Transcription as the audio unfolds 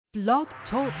Blog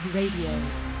Talk Radio.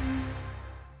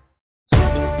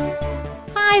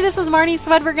 Hi, this is Marnie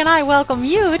Swedberg, and I welcome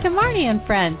you to Marnie and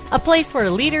Friends, a place where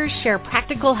leaders share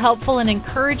practical, helpful, and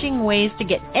encouraging ways to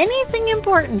get anything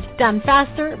important done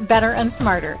faster, better, and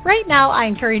smarter. Right now, I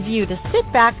encourage you to sit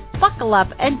back, buckle up,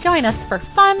 and join us for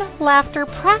fun, laughter,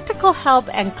 practical help,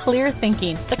 and clear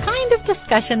thinking, the kind of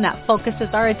discussion that focuses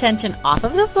our attention off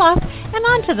of the fluff and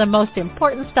onto the most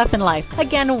important stuff in life.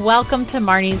 Again, welcome to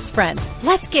Marnie's Friends.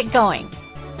 Let's get going.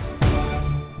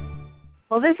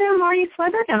 Well, this is Marnie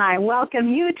Swedberg, and I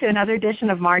welcome you to another edition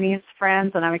of Marnie's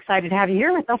Friends, and I'm excited to have you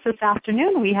here with us this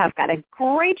afternoon. We have got a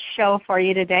great show for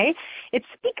you today. It's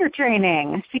speaker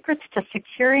training, secrets to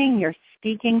securing your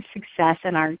speaking success,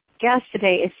 and our guest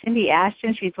today is Cindy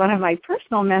Ashton. She's one of my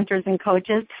personal mentors and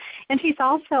coaches, and she's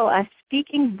also a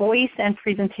speaking voice and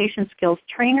presentation skills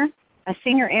trainer, a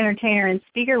singer, entertainer, and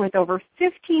speaker with over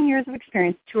 15 years of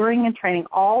experience touring and training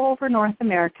all over North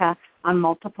America on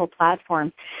multiple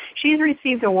platforms. She's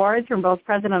received awards from both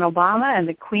President Obama and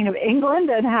the Queen of England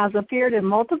and has appeared in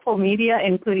multiple media,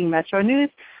 including Metro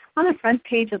News, on the front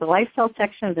page of the lifestyle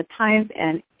section of the Times,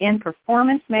 and in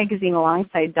Performance magazine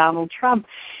alongside Donald Trump.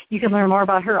 You can learn more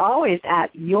about her always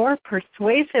at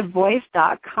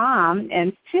yourpersuasivevoice.com.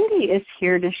 And Cindy is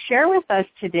here to share with us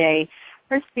today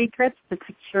her secrets to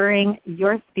securing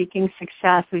your speaking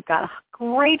success. We've got a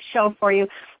great show for you.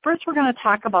 First, we're going to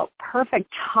talk about perfect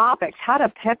topics, how to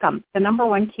pick them, the number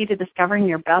one key to discovering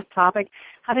your best topic,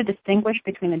 how to distinguish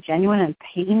between a genuine and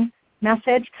pain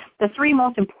message, the three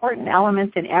most important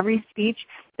elements in every speech,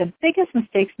 the biggest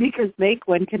mistakes speakers make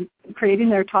when creating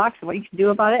their talks, and what you can do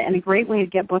about it, and a great way to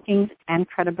get bookings and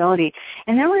credibility.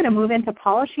 And then we're going to move into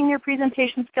polishing your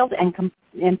presentation skills and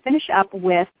finish up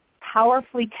with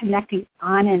powerfully connecting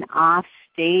on and off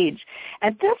stage.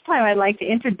 At this time, I'd like to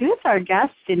introduce our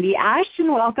guest, Cindy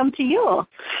Ashton. Welcome to you.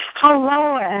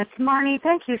 Hello, it's Marnie.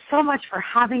 Thank you so much for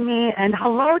having me, and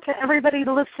hello to everybody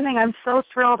listening. I'm so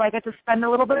thrilled I get to spend a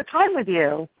little bit of time with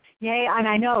you. Yay, and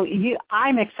I know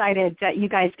I'm excited that you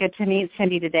guys get to meet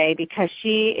Cindy today because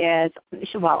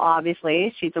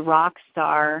obviously, she's a rock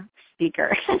star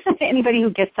speaker. Anybody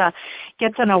who gets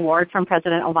an award from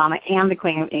President Obama and the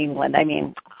Queen of England, I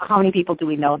mean, how many people do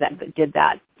we know that did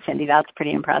that, Cindy? That's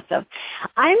pretty impressive.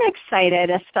 I'm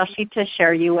excited, especially to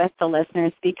share you with the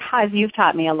listeners, because you've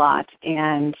taught me a lot.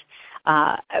 And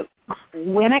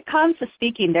when it comes to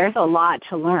speaking, there's a lot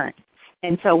to learn.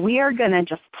 And so we are going to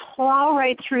just plow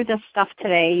right through this stuff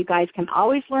today. You guys can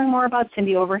always learn more about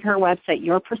Cindy over at her website,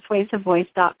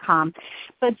 yourpersuasivevoice.com.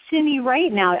 But Cindy,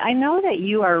 right now, I know that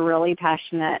you are really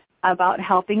passionate about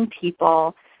helping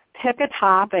people pick a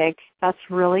topic that's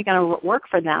really going to work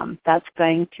for them, that's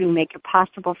going to make it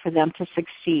possible for them to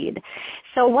succeed.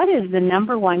 So what is the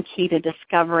number one key to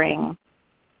discovering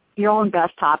your own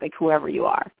best topic, whoever you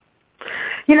are?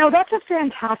 You know, that's a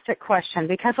fantastic question,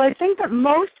 because I think that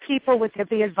most people would give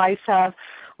the advice of,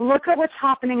 look at what's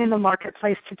happening in the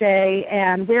marketplace today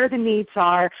and where the needs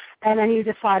are, and then you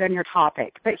decide on your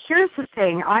topic. But here's the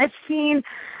thing. I've seen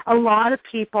a lot of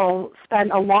people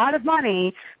spend a lot of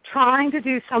money trying to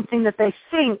do something that they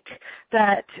think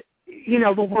that, you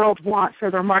know, the world wants or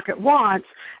their market wants,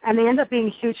 and they end up being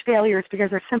huge failures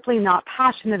because they're simply not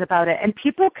passionate about it. And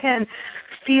people can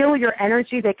feel your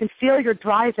energy, they can feel your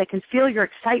drive, they can feel your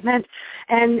excitement,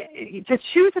 and to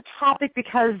choose a topic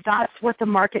because that's what the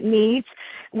market needs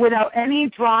without any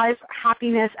drive,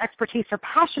 happiness, expertise, or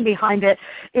passion behind it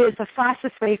is the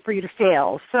fastest way for you to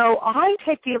fail. So I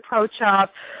take the approach of,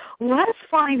 let's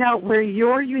find out where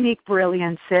your unique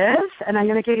brilliance is, and I'm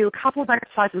going to give you a couple of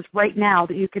exercises right now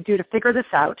that you could do to figure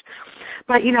this out.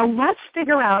 But, you know, let's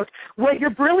figure out what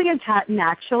you're brilliant at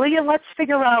naturally, and let's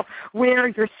figure out where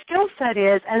your skill set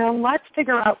is, and then let's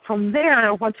figure out from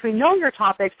there, once we know your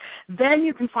topics, then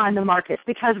you can find the markets,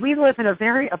 because we live in a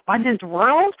very abundant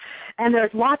world, and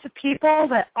there's lots of people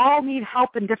that all need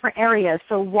help in different areas.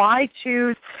 So why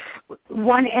choose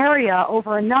one area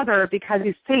over another because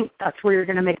you think that's where you're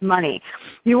going to make money?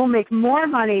 You will make more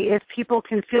money if people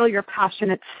can feel your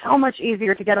passion. It's so much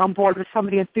easier to get on board with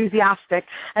somebody enthusiastic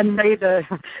and ready to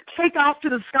take off to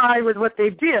the sky with what they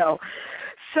do.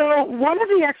 So one of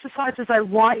the exercises I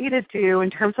want you to do in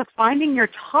terms of finding your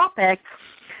topic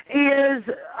is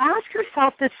ask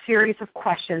yourself this series of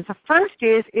questions. The first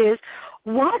is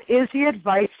what is the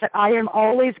advice that I am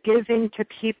always giving to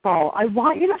people? I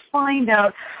want you to find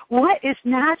out what is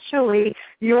naturally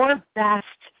your best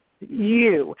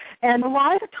you. And a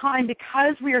lot of the time,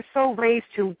 because we are so raised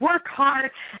to work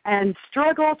hard and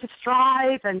struggle to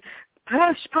strive and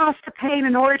push past the pain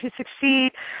in order to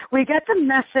succeed. We get the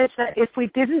message that if we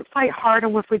didn't fight hard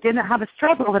and if we didn't have a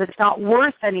struggle, that it's not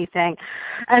worth anything.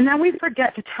 And then we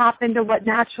forget to tap into what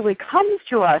naturally comes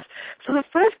to us. So the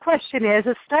first question is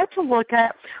start to look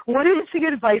at what is the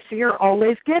advice that you're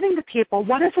always giving to people?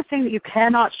 What is the thing that you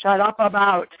cannot shut up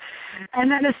about? And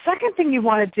then the second thing you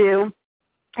want to do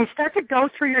is start to go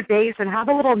through your days and have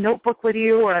a little notebook with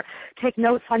you or take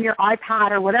notes on your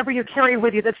iPad or whatever you carry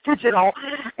with you that's digital,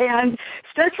 and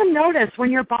start to notice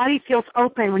when your body feels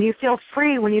open, when you feel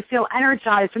free, when you feel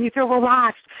energized, when you feel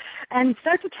relaxed, and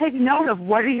start to take note of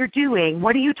what are you doing,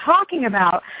 what are you talking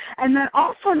about, and then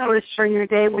also notice during your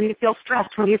day when you feel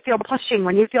stressed, when you feel pushing,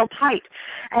 when you feel tight,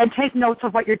 and take notes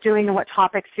of what you're doing and what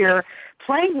topics you're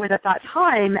playing with at that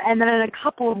time, and then in a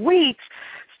couple of weeks,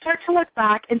 start to look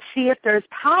back and see if there's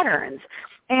patterns.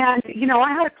 And, I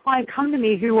had a client come to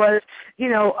me who was,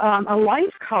 a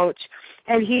life coach,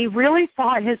 and he really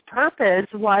thought his purpose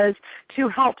was to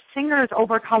help singers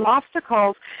overcome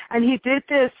obstacles. And he did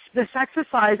this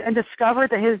exercise and discovered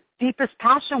that his deepest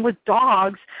passion was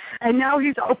dogs. And now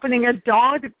he's opening a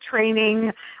dog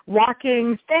training,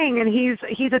 walking thing, and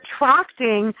he's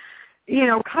attracting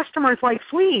customers like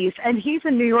fleas, and he's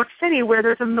in New York City where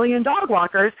there's 1 million dog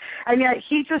walkers, and yet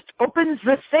he just opens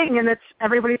this thing and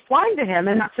everybody's flying to him,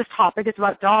 and that's his topic. It's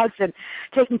about dogs and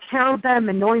taking care of them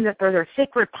and knowing that they're their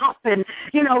sacred pup, and,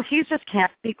 he just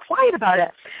can't be quiet about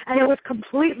it. And it was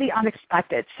completely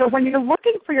unexpected. So when you're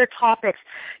looking for your topics,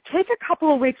 take a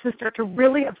couple of weeks and start to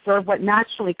really observe what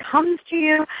naturally comes to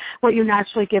you, what you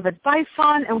naturally give advice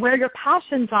on, and where your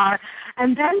passions are,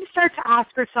 and then start to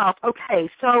ask yourself, okay,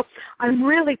 so I'm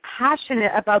really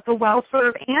passionate about the welfare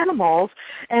of animals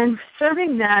and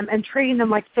serving them and treating them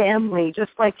like family,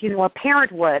 just like, a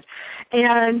parent would.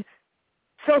 And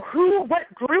so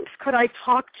what groups could I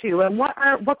talk to, and what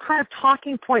kind of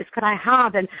talking points could I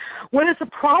have, and what is the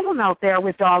problem out there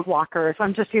with dog walkers?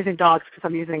 I'm just using dogs because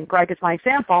I'm using Greg as my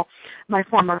example, my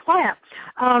former client.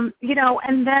 And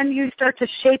then you start to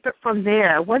shape it from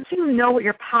there. Once you know what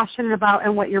you're passionate about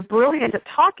and what you're brilliant at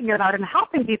talking about and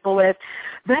helping people with,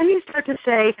 then you start to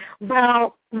say,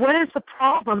 well, what is the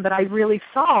problem that I really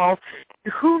solve?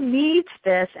 Who needs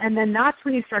this? And then that's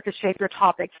when you start to shape your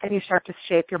topics and you start to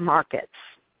shape your markets.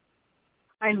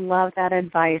 I love that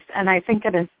advice, and I think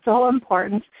it is so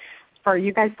important for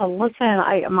you guys to listen.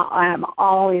 I'm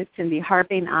always going to be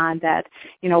harping on that,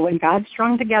 when God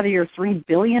strung together your 3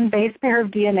 billion base pair of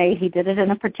DNA, he did it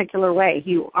in a particular way.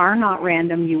 You are not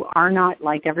random. You are not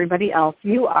like everybody else.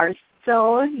 You are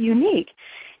so unique.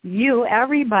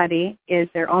 Everybody is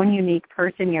their own unique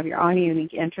person. You have your own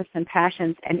unique interests and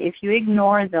passions, and if you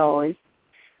ignore those,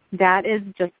 that is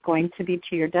just going to be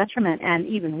to your detriment, and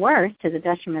even worse, to the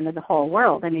detriment of the whole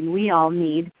world. I mean, we all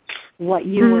need what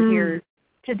you were here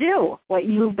to do, what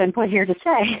you've been put here to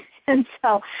say. And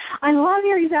so I love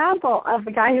your example of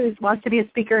the guy who wants to be a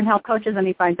speaker and help coaches, and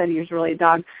he finds that he's really a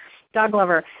dog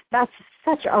lover. That's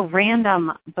such a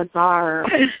random, bizarre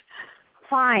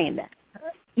find.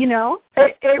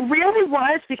 It really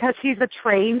was, because he's a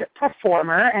trained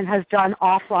performer and has done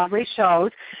off-Broadway shows,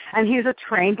 and he's a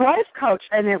trained life coach,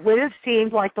 and it would have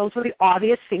seemed like those were the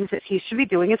obvious things that he should be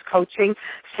doing, is coaching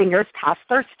singers past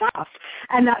their stuff.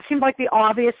 And that seemed like the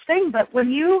obvious thing, but when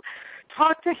you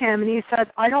talked to him and he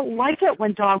said, I don't like it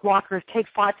when dog walkers take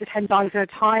 5 to 10 dogs at a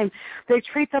time. They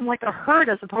treat them like a herd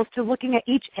as opposed to looking at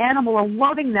each animal and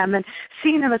loving them and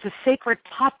seeing them as a sacred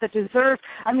pup that deserves.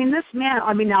 This man,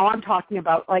 now I'm talking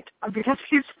about, because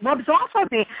he rubs off on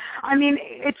me.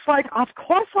 It's like, of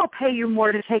course I'll pay you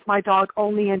more to take my dog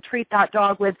only and treat that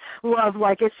dog with love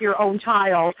like it's your own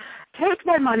child. Take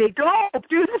my money, go,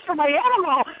 do this for my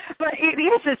animal. But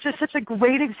it's just such a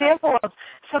great example of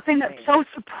something that's so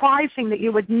surprising that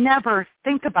you would never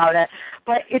think about it.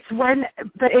 But it's when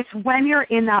you're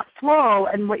in that flow,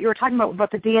 and what you were talking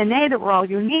about the DNA, that we're all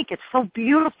unique. It's so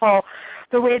beautiful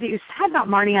the way that you said that,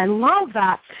 Marnie. I love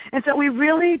that. And so we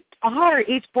really are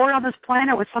each born on this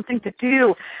planet with something to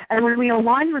do. And when we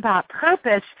align with that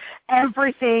purpose,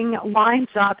 everything lines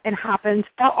up and happens.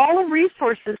 All the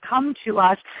resources come to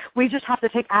us. We just have to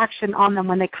take action on them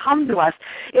when they come to us.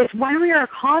 It's when we are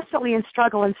constantly in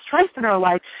struggle and stress in our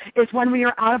life, is when we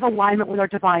are out of alignment with our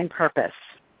divine purpose.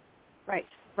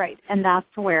 Right. And that's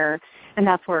where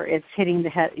it's hitting the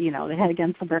head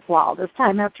against the brick wall. This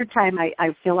time after time,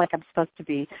 I feel like I'm supposed to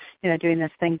be, doing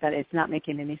this thing, but it's not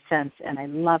making any sense. And I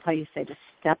love how you say, just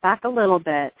step back a little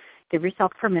bit, give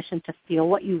yourself permission to feel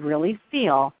what you really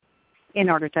feel in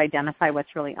order to identify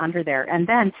what's really under there. And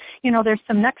then, there's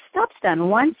some next steps then.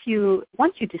 Once you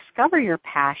discover your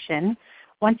passion,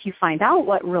 once you find out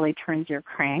what really turns your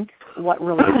crank, what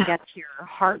really gets your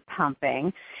heart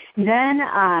pumping, then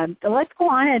let's go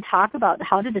on and talk about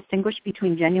how to distinguish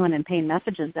between genuine and pain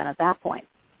messages then at that point.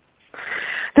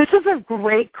 This is a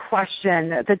great question.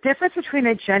 The difference between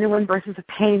a genuine versus a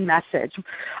pain message.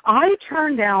 I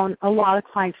turn down a lot of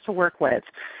clients to work with.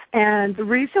 And the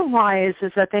reason why is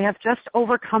that they have just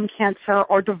overcome cancer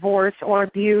or divorce or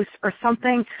abuse or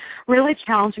something really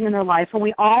challenging in their life. And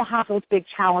we all have those big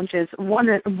challenges, one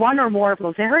or more of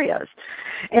those areas.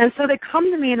 And so they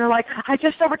come to me and they're like, I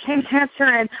just overcame cancer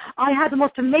and I had the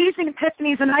most amazing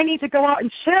epiphanies and I need to go out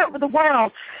and share it with the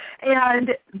world.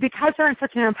 And because they're in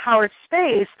such an empowered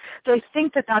space, they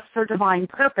think that that's their divine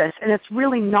purpose, and it's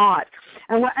really not.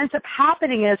 And what ends up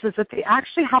happening is that they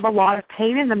actually have a lot of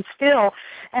pain in them still,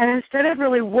 and instead of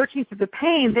really working through the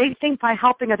pain, they think by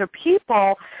helping other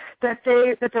people that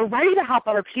they're ready to help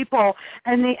other people,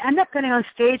 and they end up getting on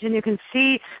stage, and you can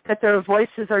see that their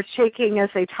voices are shaking as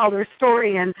they tell their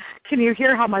story, and can you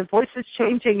hear how my voice is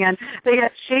changing, and they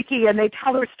get shaky, and they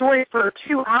tell their story for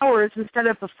 2 hours instead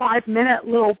of the 5-minute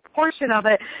little portion of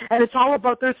it, and it's all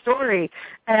about their story.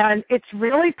 And it's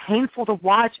really painful to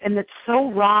watch, and it's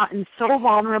so raw and so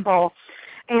vulnerable.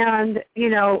 And,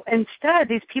 instead,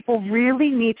 these people really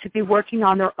need to be working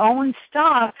on their own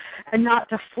stuff and not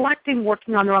deflecting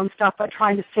working on their own stuff, but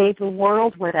trying to save the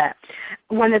world with it.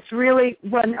 When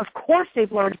of course,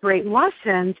 they've learned great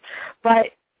lessons, but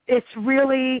it's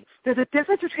really, there's a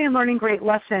difference between learning great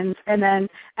lessons and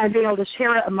being able to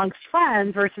share it amongst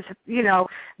friends versus,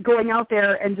 going out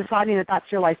there and deciding that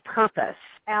that's your life purpose.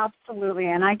 Absolutely.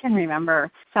 And I can remember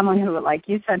someone who, like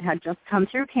you said, had just come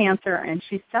through cancer, and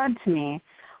she said to me,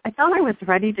 I thought I was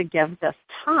ready to give this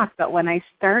talk, but when I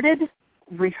started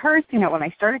rehearsing it, when I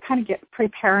started kind of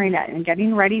preparing it and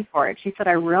getting ready for it, she said,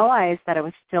 I realized that it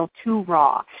was still too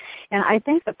raw. And I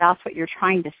think that that's what you're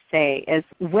trying to say, is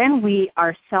when we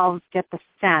ourselves get the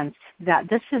sense that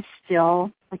this is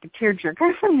still like a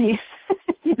tearjerker for me,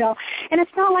 and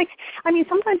it's not like,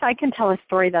 sometimes I can tell a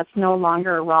story that's no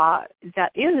longer raw,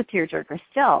 that is a tearjerker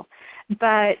still,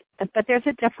 but there's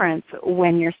a difference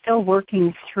when you're still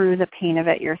working through the pain of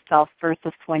it yourself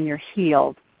versus when you're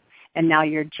healed, and now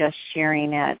you're just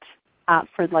sharing it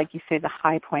for, like you say, the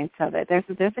high points of it.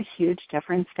 There's a huge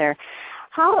difference there.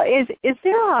 How is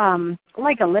there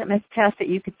like a litmus test that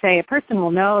you could say a person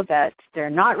will know that they're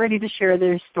not ready to share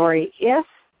their story if?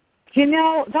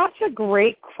 That's a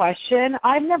great question.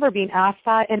 I've never been asked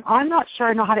that, and I'm not sure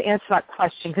I know how to answer that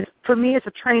question, because for me as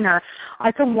a trainer,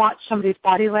 I can watch somebody's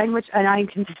body language, and I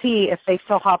can see if they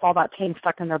still have all that pain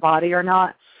stuck in their body or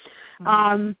not.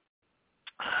 Mm-hmm.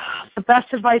 The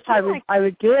best advice I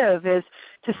would give is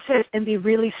to sit and be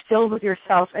really still with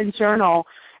yourself and journal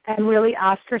and really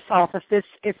ask yourself if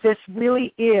this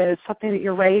really is something that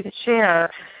you're ready to share.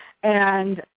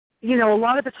 And a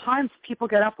lot of the times people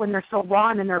get up when they're so raw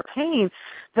and in their pain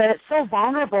that it's so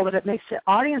vulnerable that it makes the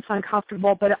audience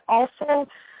uncomfortable, but it also,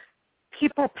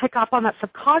 people pick up on that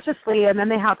subconsciously, and then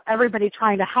they have everybody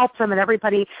trying to help them and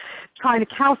everybody trying to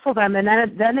counsel them, and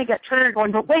then they get triggered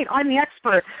going, but wait, I'm the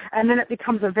expert, and then it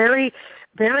becomes a very,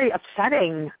 very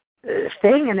upsetting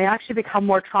thing, and they actually become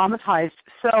more traumatized.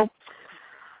 So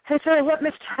if there a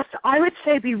litmus test, I would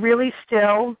say be really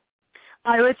still.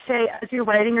 I would say as you're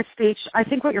writing your speech, I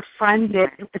think what your friend did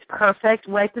is perfect.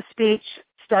 Write the speech,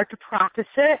 start to practice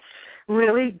it,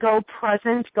 really go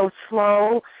present, go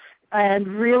slow, and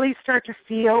really start to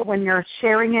feel when you're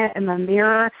sharing it in the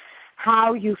mirror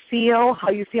how you feel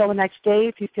the next day,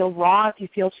 if you feel raw, if you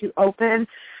feel too open.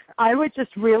 I would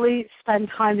just really spend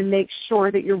time to make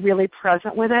sure that you're really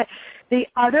present with it. The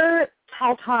other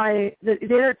tell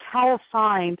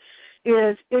sign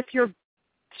is if you're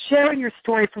sharing your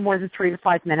story for more than 3 to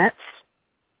 5 minutes,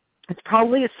 it's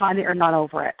probably a sign that you're not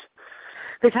over it.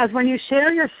 Because when you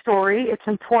share your story, it's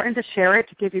important to share it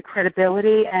to give you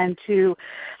credibility and to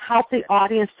help the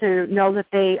audience to know that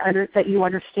that you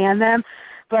understand them.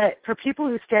 But for people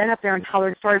who stand up there and tell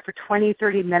their story for 20,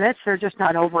 30 minutes, they're just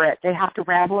not over it. They have to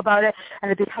ramble about it, and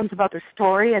it becomes about their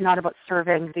story and not about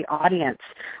serving the audience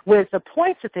with the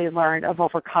points that they learned of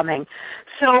overcoming.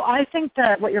 So I think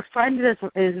that what your friend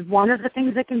is one of the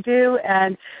things they can do,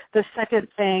 and the second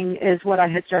thing is what I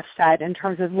had just said in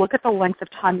terms of look at the length of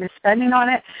time you're spending on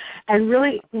it and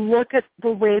really look at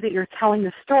the way that you're telling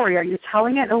the story. Are you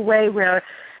telling it in a way where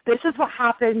this is what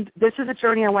happened, this is the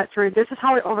journey I went through, this is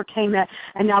how I overcame it,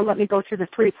 and now let me go through the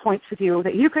 3 points with you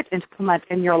that you could implement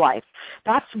in your life.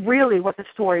 That's really what the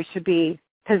story should be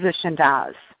positioned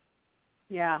as.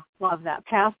 Yeah, love that.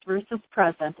 Past versus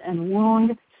present, and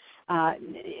wound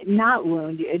not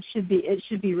wound. It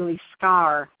should be really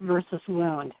scar versus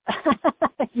wound.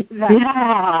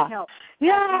 Yeah. No.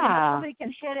 Yeah. Somebody can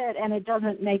hit it and it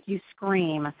doesn't make you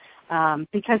scream.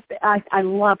 Because I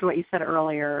loved what you said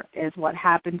earlier is what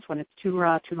happens when it's too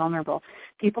raw, too vulnerable.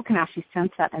 People can actually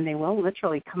sense that, and they will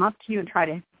literally come up to you and try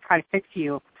to fix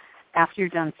you after you're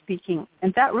done speaking.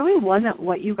 And that really wasn't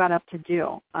what you got up to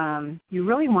do. You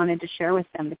really wanted to share with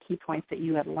them the key points that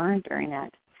you had learned during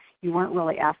it. You weren't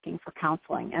really asking for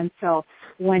counseling. And so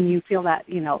when you feel that,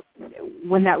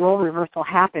 when that role reversal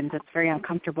happens, it's very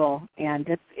uncomfortable, and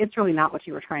it's really not what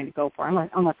you were trying to go for,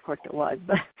 unless of course it was.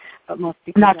 But most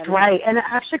people. That's right. And it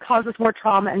actually causes more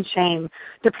trauma and shame,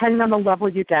 depending on the level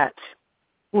you get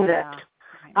with it.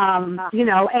 And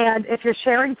if you're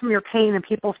sharing from your pain and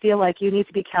people feel like you need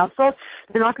to be counseled,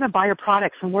 they're not going to buy your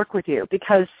products and work with you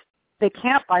because they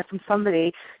can't buy from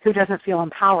somebody who doesn't feel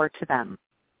empowered to them.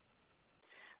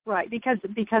 Right, because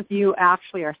you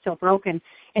actually are still broken,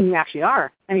 and you actually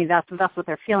are. I mean, that's what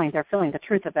they're feeling. They're feeling the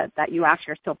truth of it, that you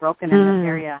actually are still broken in this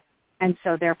area. And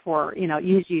so therefore,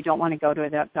 usually you don't want to go to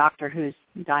a doctor who's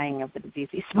dying of the disease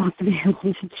he's supposed to be able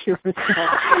to cure. So,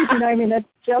 that's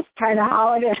just kind of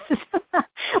how it is.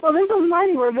 Well, this is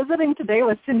Marnie. We're visiting today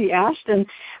with Cindy Ashton.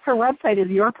 Her website is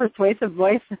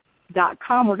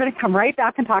yourpersuasivevoice.com. We're going to come right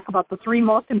back and talk about the 3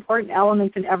 most important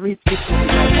elements in every speech.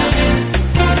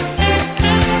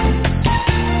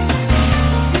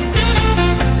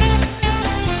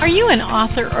 Are you an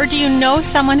author, or do you know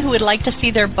someone who would like to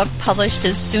see their book published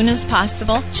as soon as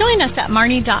possible? Join us at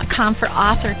Marnie.com for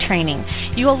author training.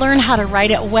 You will learn how to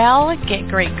write it well, get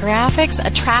great graphics,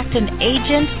 attract an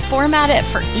agent, format it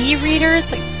for e-readers,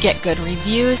 get good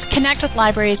reviews, connect with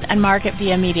libraries, and market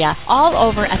via media. All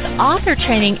over at the author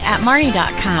training at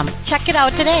Marnie.com. Check it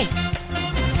out today.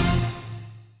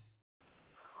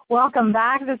 Welcome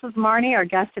back. This is Marnie. Our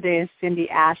guest today is Cindy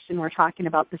Ashton. We're talking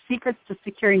about the secrets to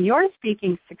securing your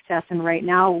speaking success. And right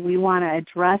now we want to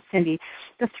address, Cindy,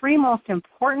 the 3 most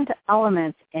important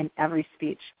elements in every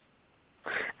speech.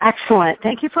 Excellent.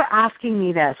 Thank you for asking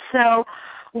me this. So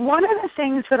one of the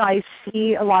things that I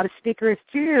see a lot of speakers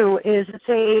do is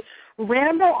they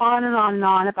ramble on and on and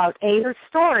on about a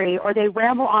story, or they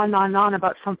ramble on and on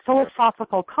about some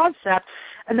philosophical concept,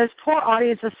 and this poor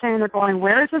audience is saying, they're going,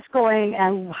 where is this going,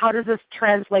 and how does this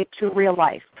translate to real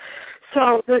life?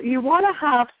 So you want to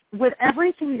have, with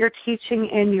everything you're teaching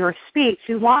in your speech,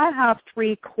 you want to have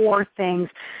 3 core things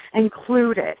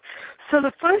included. So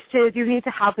the first is you need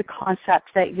to have the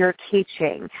concept that you're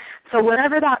teaching. So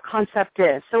whatever that concept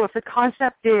is. So if the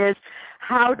concept is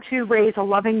how to raise a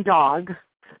loving dog,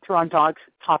 we're on dog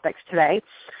topics today,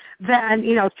 then,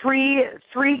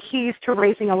 3 keys to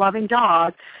raising a loving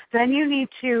dog, then you need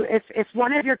to, if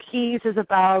one of your keys is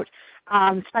about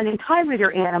spending time with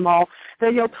your animal,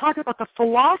 then you'll talk about the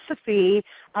philosophy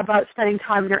about spending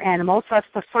time with your animal. So that's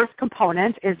the first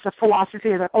component, is the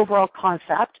philosophy of the overall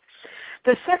concept.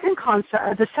 The second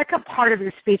part of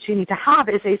your speech you need to have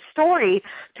is a story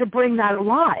to bring that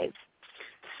alive.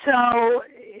 So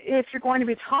if you're going to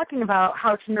be talking about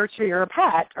how to nurture your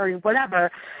pet or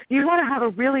whatever, you want to have a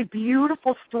really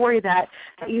beautiful story that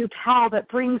you tell that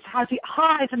has the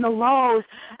highs and the lows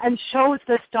and shows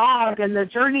this dog and the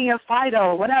journey of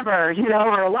Fido, whatever,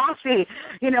 or Lassie,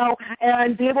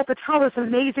 and be able to tell this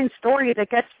amazing story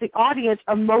that gets the audience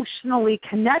emotionally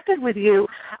connected with you,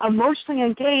 emotionally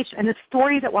engaged, and a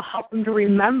story that will help them to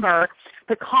remember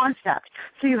the concept.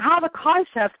 So you have a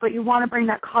concept, but you want to bring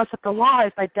that concept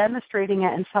alive by demonstrating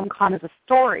it in some kind of a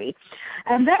story.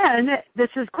 And then this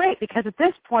is great because at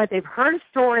this point they've heard a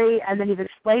story and then you've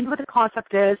explained what the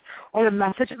concept is or the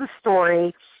message of the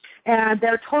story, and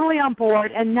they're totally on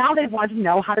board, and now they want to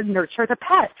know how to nurture the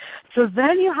pet. So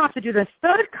then you have to do the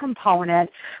third component,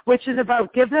 which is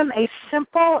about give them a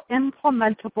simple,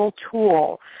 implementable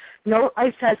tool. No,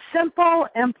 I said simple,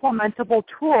 implementable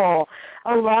tool.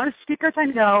 A lot of speakers I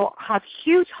know have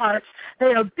huge hearts.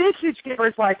 They are big, huge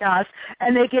givers like us,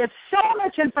 and they give so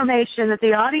much information that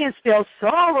the audience feels so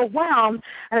overwhelmed,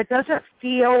 and it doesn't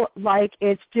feel like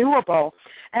it's doable.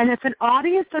 And if an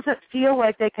audience doesn't feel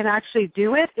like they can actually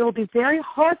do it, it will be very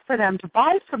hard for them to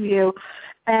buy from you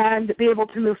and be able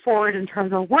to move forward in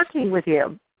terms of working with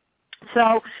you.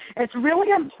 So it's really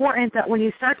important that when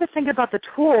you start to think about the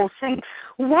tools, think,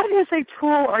 what is a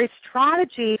tool or a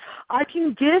strategy I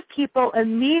can give people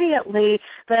immediately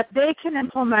that they can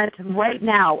implement right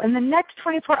now in the next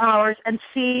 24 hours and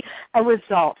see a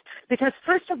result? Because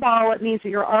first of all, it means that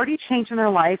you're already changing their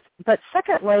life. But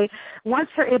secondly, once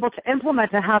they're able to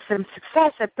implement and have some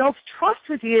success, it builds trust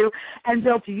with you and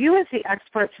builds you as the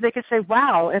expert so they can say,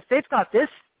 wow, if they've got this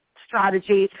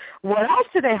strategy. What else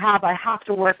do they have? I have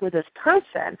to work with this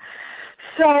person.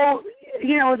 So,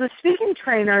 as a speaking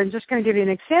trainer, I'm just going to give you an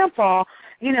example,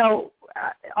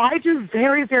 I do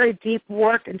very, very deep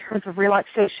work in terms of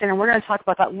relaxation, and we're going to talk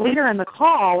about that later in the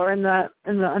call or in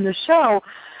the show.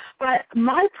 But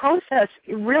my process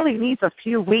really needs a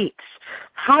few weeks.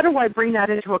 How do I bring that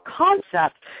into a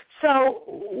concept? So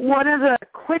one of the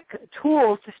quick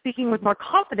tools to speaking with more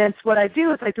confidence, what I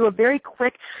do is I do a very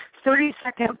quick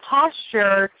 30-second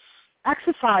posture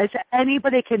exercise that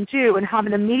anybody can do and have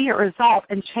an immediate result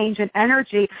and change in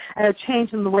energy and a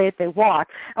change in the way that they walk.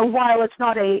 And while it's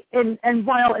not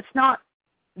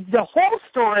the whole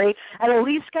story, it at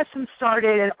least gets them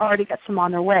started and already gets them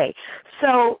on their way.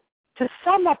 So to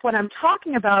sum up what I'm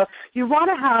talking about, you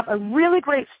want to have a really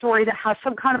great story that has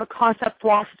some kind of a concept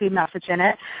philosophy message in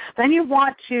it. Then you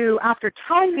want to, after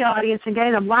telling the audience and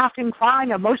getting them laughing,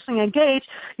 crying, emotionally engaged,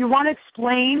 you want to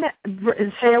explain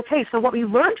and say, okay, so what we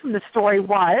learned from the story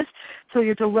was, so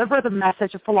you deliver the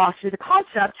message of philosophy, the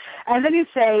concept, and then you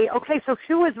say, okay, so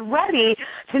who is ready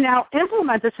to now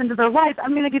implement this into their life?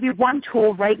 I'm going to give you one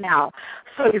tool right now.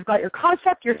 So you've got your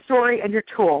concept, your story, and your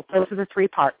tool. Those are the three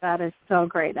parts. That is so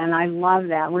great, and I love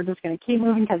that. We're just going to keep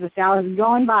moving because this hour is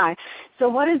going by. So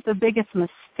what is the biggest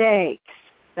mistake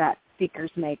that speakers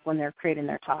make when they're creating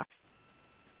their talks?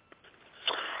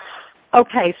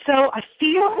 Okay, so I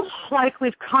feel like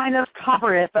we've kind of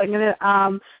covered it, but I'm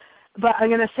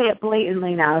going to say it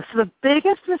blatantly now. So the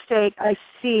biggest mistake I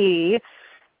see,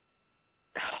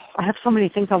 I have so many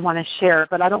things I want to share,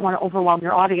 but I don't want to overwhelm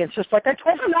your audience, just like I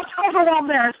told you not to overwhelm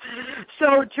theirs.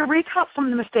 So to recap some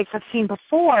of the mistakes I've seen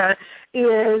before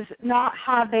is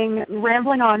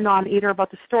rambling on either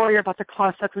about the story or about the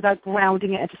concept without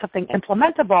grounding it into something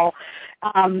implementable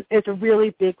is a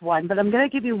really big one. But I'm going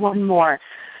to give you one more.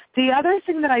 The other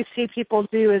thing that I see people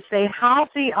do is they have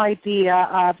the idea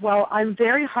of, well, I'm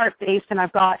very heart-based and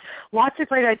I've got lots of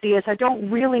great ideas. I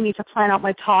don't really need to plan out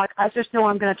my talk. I just know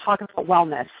I'm going to talk about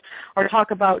wellness or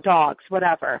talk about dogs,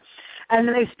 whatever. And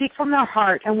then they speak from their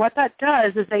heart. And what that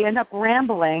does is they end up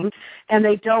rambling and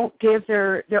they don't give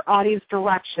their audience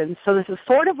direction. So this is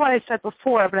sort of what I said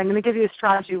before, but I'm going to give you a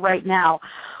strategy right now.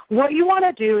 What you want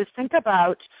to do is think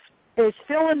about is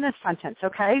fill in this sentence,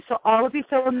 okay? So all of you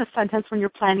fill in the sentence when you're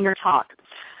planning your talk.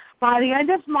 By the end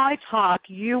of my talk,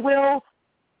 you will ...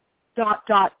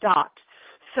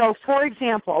 So, for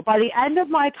example, by the end of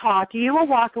my talk, you will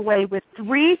walk away with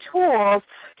 3 tools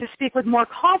to speak with more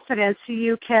confidence so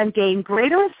you can gain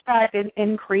greater respect and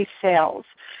increase sales.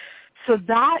 So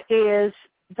that's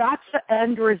the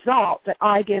end result that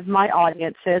I give my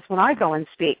audiences when I go and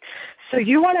speak. So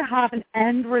you want to have an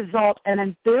end result and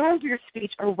then build your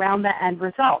speech around the end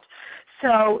result.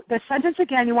 So the sentence,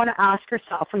 again, you want to ask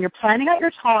yourself, when you're planning out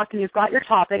your talk and you've got your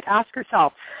topic, ask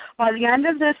yourself, by the end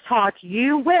of this talk,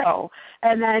 you will,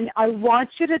 and then I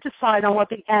want you to decide on what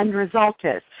the end result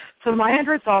is. So my end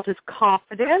result is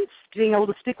confidence, being able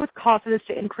to speak with confidence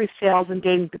to increase sales and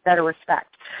gain better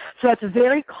respect. So that's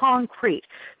very concrete.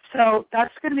 So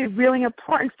that's going to be really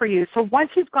important for you. So once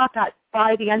you've got that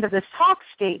by the end of this talk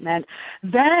statement,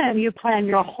 then you plan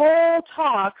your whole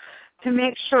talk to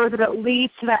make sure that it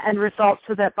leads to that end result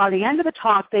so that by the end of the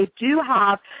talk, they do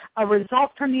have a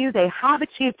result from you, they have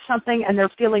achieved something, and they're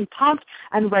feeling pumped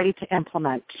and ready to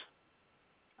implement.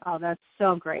 Oh, that's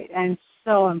so great and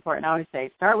so important. I always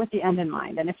say start with the end in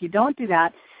mind. And if you don't do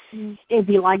that, it'd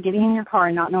be like getting in your car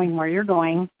and not knowing where you're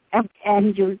going.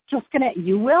 And you're just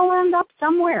you will end up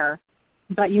somewhere,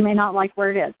 but you may not like where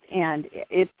it is. And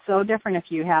it's so different if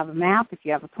you have a map, if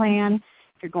you have a plan,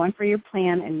 if you're going for your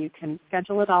plan and you can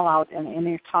schedule it all out. And in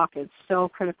your talk, it's so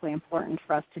critically important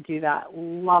for us to do that.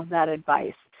 Love that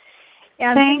advice.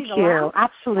 And thank you.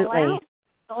 Absolutely.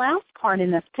 The last part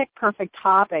in this Pick Perfect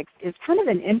Topics is kind of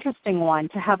an interesting one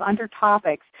to have under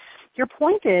topics. Your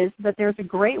point is that there's a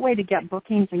great way to get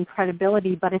bookings and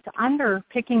credibility, but it's under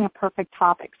picking a perfect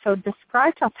topic. So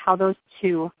describe to us how those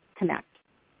two connect.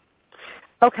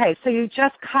 Okay, so you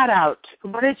just cut out.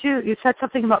 What did you said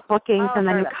something about bookings and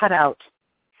then you cut out.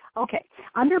 Okay,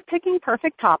 under picking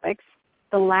perfect topics,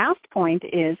 the last point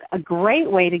is a great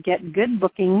way to get good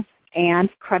bookings and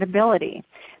credibility,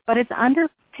 but it's under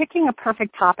picking a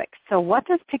perfect topic. So what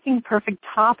does picking perfect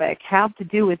topic have to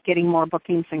do with getting more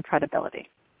bookings and credibility?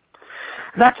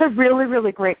 That's a really,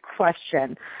 really great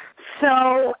question.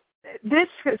 So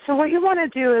what you want to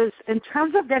do is, in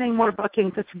terms of getting more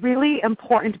bookings, it's really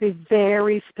important to be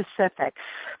very specific.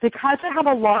 Because I have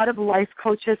a lot of life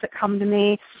coaches that come to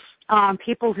me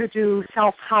people who do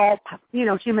self-help,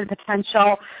 human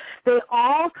potential. They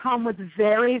all come with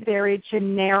very, very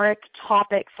generic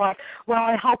topics like, well,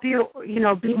 I help you,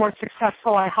 be more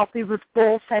successful. I help you with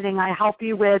goal setting. I help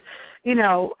you with,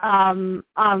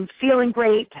 feeling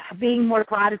great, being more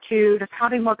gratitude,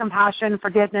 having more compassion,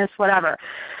 forgiveness, whatever.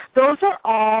 Those are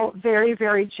all very,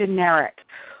 very generic.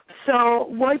 So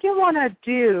what you want to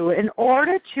do in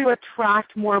order to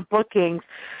attract more bookings,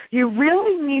 you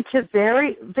really need to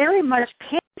very, very much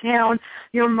pin down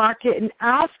your market and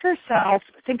ask yourself,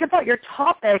 think about your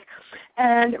topic,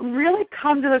 and really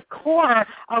come to the core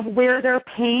of where their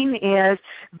pain is,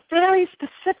 very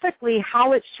specifically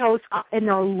how it shows up in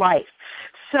their life.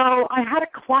 So I had a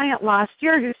client last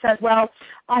year who said, well,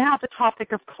 I have the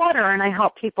topic of clutter and I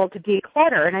help people to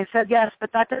declutter. And I said, yes,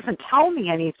 but that doesn't tell me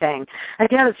anything.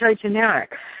 Again, it's very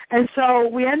generic. And so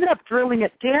we ended up drilling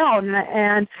it down,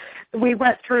 and we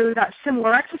went through that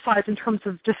similar exercise in terms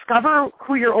of discover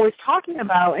who you're always talking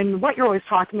about and what you're always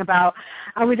talking about.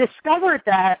 And we discovered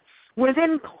that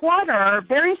within clutter,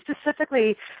 very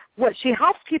specifically, what she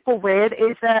helps people with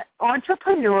is that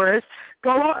entrepreneurs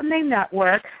go out and they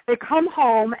network, they come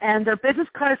home, and their business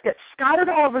cards get scattered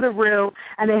all over the room,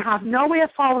 and they have no way of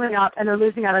following up, and they're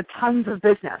losing out on tons of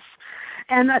business.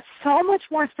 And that's so much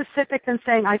more specific than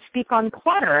saying, I speak on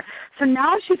clutter. So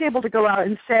now she's able to go out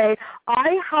and say,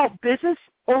 I help business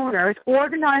owners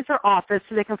organize their office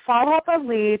so they can follow up on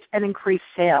leads and increase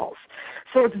sales.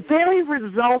 So it's very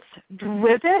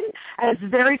results-driven, and it's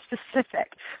very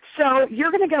specific. So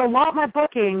you're going to get a lot more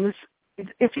bookings.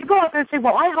 If you go out there and say,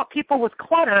 well, I help people with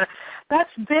clutter, that's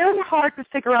very hard to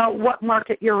figure out what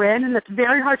market you're in, and it's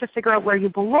very hard to figure out where you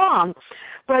belong.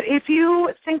 But if you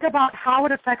think about how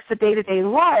it affects the day-to-day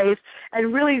life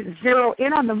and really zero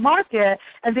in on the market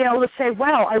and be able to say,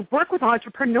 well, I work with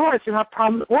entrepreneurs who have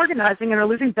problems organizing and are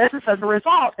losing business as a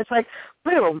result, it's like,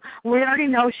 boom, we already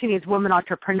know she needs women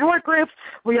entrepreneur groups.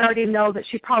 We already know that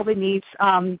she probably needs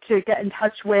to get in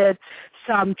touch with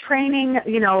some training,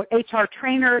 HR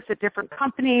trainers at different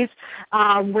companies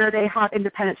where they have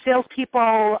independent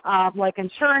salespeople, like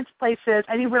insurance places,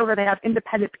 anywhere where they have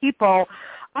independent people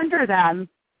under them,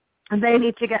 and they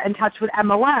need to get in touch with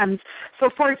MLMs. So,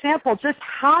 for example, just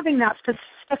having that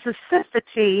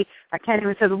specificity, I can't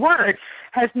even say the word,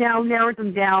 has now narrowed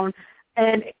them down,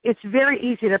 and it's very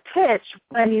easy to pitch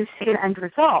when you see an end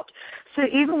result. So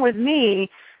even with me,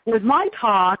 with my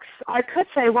talks, I could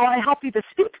say, well, I help you to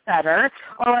speak better,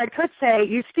 or I could say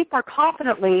you speak more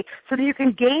confidently so that you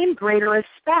can gain greater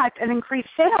respect and increase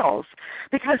sales,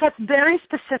 because that's very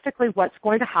specifically what's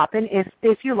going to happen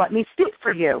if you let me speak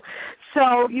for you.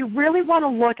 So you really want to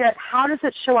look at how does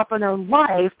it show up in their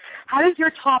life, how does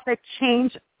your topic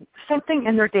change something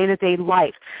in their day-to-day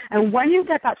life. And when you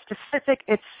get that specific,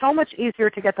 it's so much easier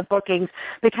to get the bookings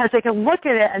because they can look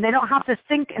at it and they don't have to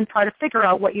think and try to figure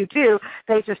out what you do.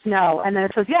 They just know. And then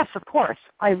it says, yes, of course,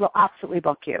 I will absolutely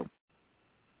book you.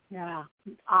 Yeah,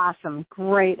 awesome.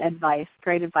 Great advice.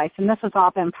 Great advice. And this has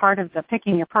all been part of the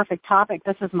Picking Your Perfect Topic.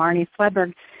 This is Marnie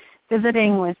Swedberg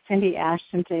visiting with Cindy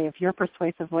Ashton today of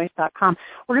yourpersuasivevoice.com.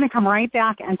 We're going to come right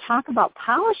back and talk about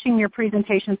polishing your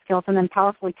presentation skills and then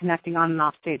powerfully connecting on and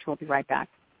off stage. We'll be right back.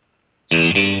 Do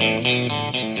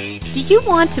you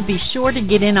want to be sure to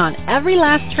get in on every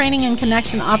last training and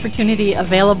connection opportunity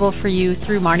available for you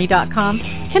through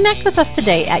Marnie.com? Connect with us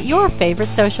today at your favorite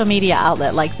social media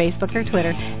outlet like Facebook or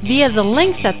Twitter via the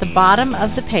links at the bottom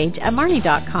of the page at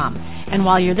Marnie.com. And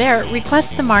while you're there, request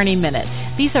the Marnie Minute.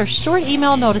 These are short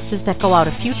email notices that go out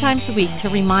a few times a week to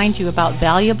remind you about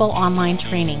valuable online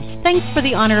training. Thanks for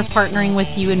the honor of partnering with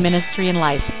you in ministry and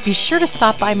life. Be sure to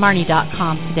stop by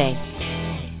Marnie.com today.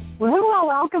 Well,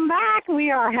 welcome back.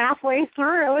 We are halfway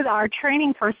through with our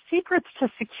training for secrets to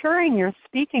securing your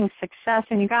speaking success.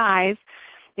 And you guys,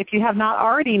 if you have not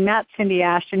already met Cindy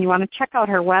Ashton, you want to check out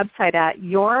her website at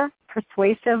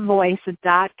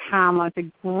yourpersuasivevoice.com. Lots of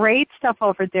great stuff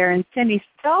over there. And Cindy,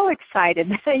 so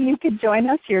excited that you could join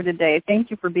us here today.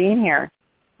 Thank you for being here.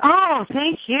 Oh,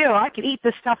 thank you. I could eat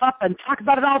this stuff up and talk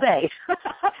about it all day.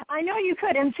 I know you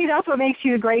could, and see, that's what makes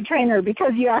you a great trainer,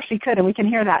 because you actually could, and we can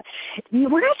hear that. We're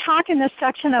going to talk in this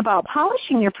section about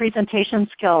polishing your presentation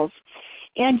skills,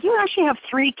 and you actually have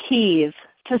 3 keys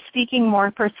to speaking more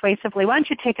persuasively. Why don't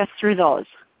you take us through those?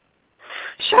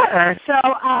 Sure. So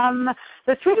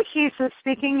The 3 keys to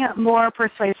speaking more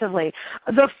persuasively.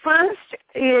 The first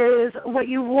is what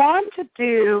you want to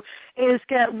do is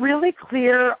get really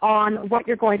clear on what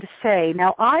you're going to say.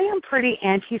 Now, I am pretty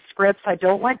anti-scripts. I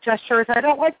don't like gestures. I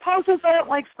don't like poses. I don't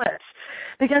like scripts.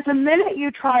 Because the minute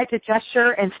you try to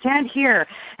gesture and stand here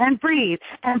and breathe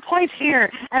and point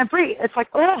here and breathe, it's like,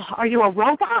 oh, are you a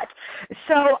robot?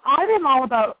 So I am all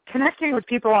about connecting with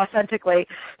people authentically.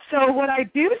 So what I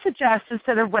do suggest,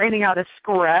 instead of writing out a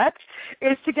script,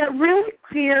 is to get really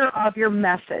clear of your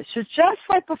message. So just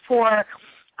like before,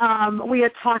 we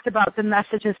had talked about the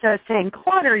message. Instead of saying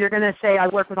clutter, you're going to say, I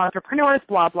work with entrepreneurs,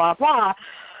 blah, blah, blah.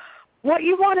 What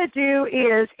you want to do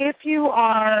is, if you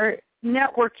are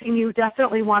networking, you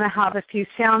definitely want to have a few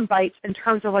sound bites in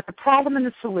terms of what the problem and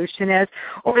the solution is.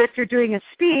 Or if you're doing a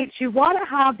speech, you want to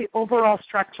have the overall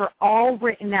structure all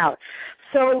written out.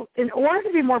 So in order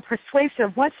to be more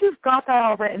persuasive, once you've got that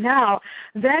all written out,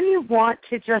 then you want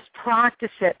to just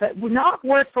practice it, but not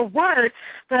word for word,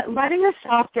 but letting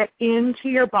yourself get into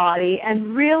your body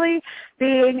and really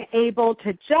being able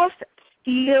to just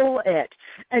feel it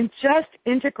and just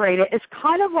integrate it. It's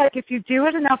kind of like if you do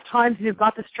it enough times and you've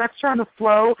got the structure and the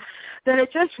flow, then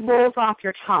it just rolls off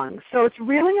your tongue. So it's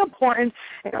really important.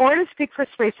 In order to speak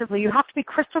persuasively, you have to be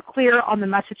crystal clear on the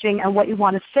messaging and what you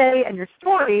want to say and your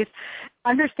stories.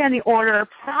 Understand the order,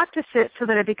 practice it so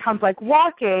that it becomes like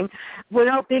walking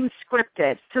without being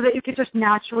scripted, so that you can just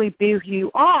naturally be who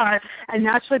you are and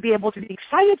naturally be able to be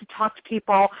excited to talk to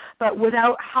people, but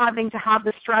without having to have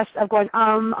the stress of going,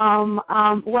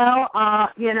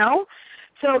 you know.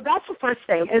 So that's the first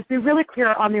thing, is be really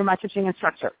clear on your messaging and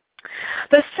structure.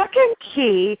 The second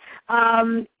key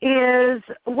is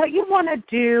what you want to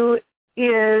do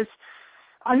is,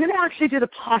 I'm going to actually do the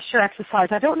posture exercise.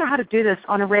 I don't know how to do this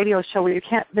on a radio show where you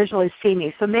can't visually see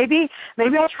me. So maybe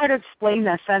I'll try to explain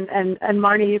this. And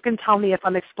Marnie, you can tell me if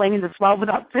I'm explaining this well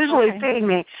without visually seeing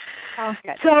me.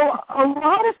 Okay. So a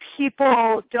lot of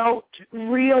people don't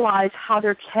realize how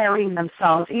they're carrying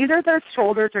themselves. Either their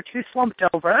shoulders are too slumped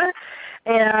over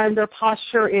and their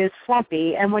posture is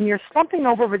slumpy. And when you're slumping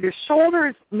over with your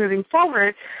shoulders moving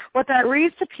forward, what that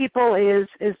reads to people is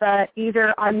that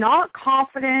either I'm not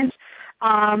confident,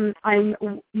 I'm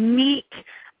meek,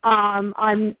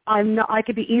 I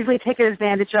could be easily taken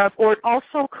advantage of, or it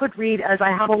also could read as I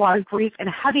have a lot of grief and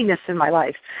heaviness in my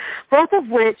life, both of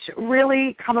which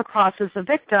really come across as a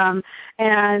victim,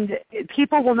 and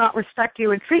people will not respect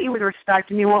you and treat you with respect,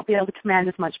 and you won't be able to command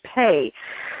as much pay.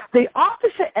 The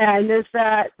opposite end is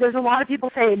that there's a lot of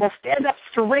people say, well, stand up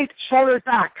straight, shoulders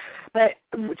back. But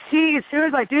see, as soon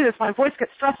as I do this, my voice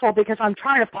gets stressful because I'm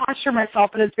trying to posture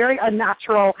myself, and it's very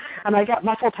unnatural, and I get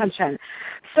muscle tension.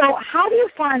 So how do you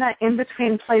find that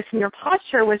in-between place in your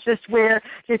posture, which is where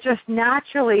you're just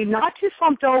naturally not too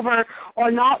slumped over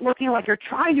or not looking like you're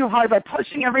trying too hard, but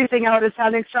pushing everything out and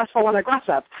sounding stressful and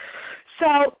aggressive?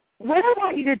 So what I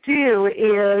want you to do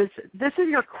is, this is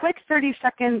your quick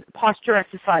 30-second posture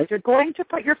exercise. You're going to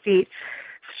put your feet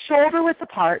shoulder-width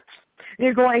apart.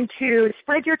 You're going to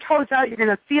spread your toes out. You're going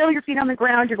to feel your feet on the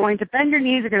ground. You're going to bend your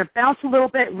knees. You're going to bounce a little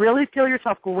bit. Really feel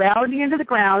yourself grounding into the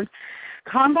ground.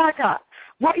 Come back up.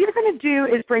 What you're going to do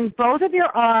is bring both of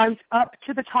your arms up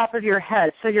to the top of your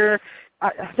head. So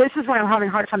this is why I'm having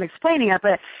a hard time explaining it,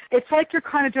 but it's like you're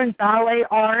kind of doing ballet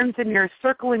arms and you're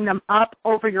circling them up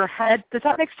over your head. Does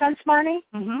that make sense, Marnie?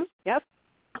 Mm-hmm. Yep.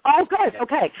 Oh, good.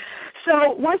 Okay.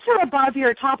 So once you're above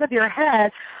your top of your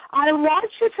head, I want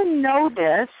you to know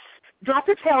this. Drop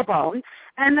your tailbone,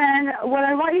 and then what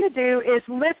I want you to do is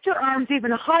lift your arms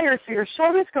even higher so your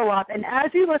shoulders go up, and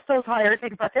as you lift those higher,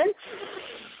 take a breath in,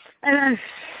 and then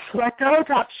let go,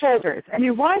 drop shoulders. And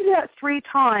you want to do that 3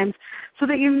 times so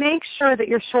that you make sure that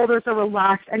your shoulders are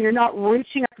relaxed and you're not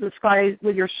reaching up to the sky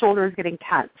with your shoulders getting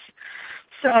tense.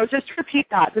 So just repeat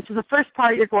that. This is the first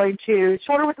part. You're going to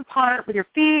shoulder width apart with your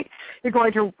feet. You're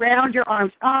going to round your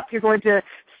arms up. You're going to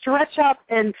stretch up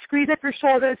and squeeze up your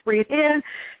shoulders. Breathe in.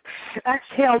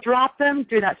 Exhale, drop them.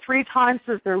 Do that 3 times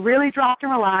so that they're really dropped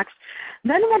and relaxed.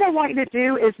 Then what I want you to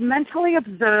do is mentally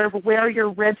observe where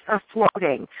your ribs are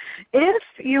floating. If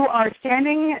you are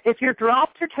standing, if you've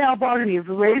dropped your tailbone and you've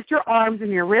raised your arms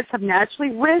and your ribs have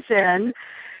naturally risen,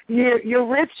 your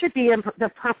ribs should be in the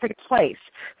perfect place.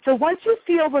 So once you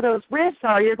feel where those ribs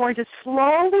are, you're going to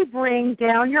slowly bring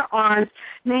down your arms,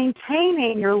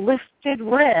 maintaining your lifted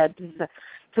ribs.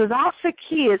 So that's the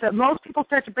key, is that most people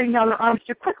start to bring down their arms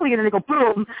too quickly, and then they go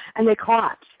boom, and they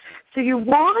collapse. So you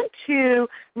want to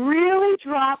really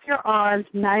drop your arms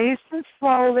nice and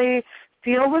slowly,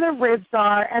 Feel where the ribs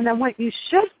are, and then what you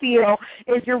should feel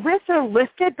is your ribs are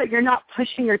lifted, but you're not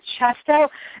pushing your chest out,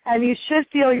 and you should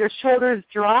feel your shoulders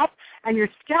drop and your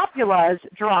scapulas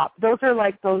drop. Those are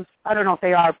like those, I don't know if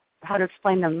they are, how to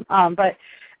explain them, but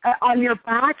on your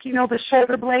back, you know, the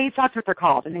shoulder blades, that's what they're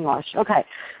called in English. Okay.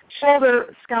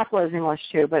 Shoulder, scapula is English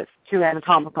too, but it's too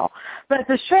anatomical. But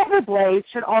the shoulder blades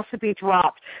should also be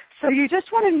dropped. So you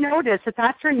just want to notice that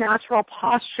that's your natural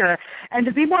posture. And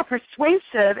to be more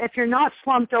persuasive, if you're not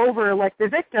slumped over like the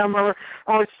victim or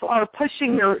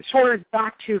pushing your shoulders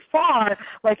back too far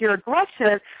like you're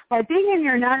aggressive, by being in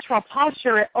your natural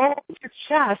posture, it opens your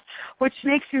chest, which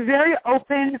makes you very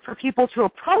open for people to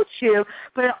approach you,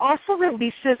 but it also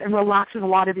releases and relaxes a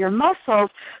lot of your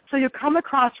muscles, so you come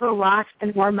across relaxed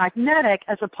and more magnetic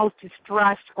as opposed to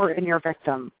stressed or in your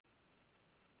victim.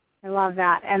 I love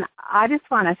that. And I just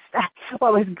want to,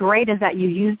 what was great is that you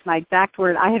used my exact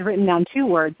word. I had written down 2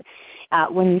 words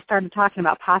when you started talking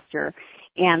about posture,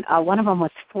 and one of them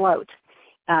was float,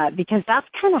 because that's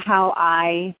kind of how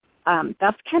I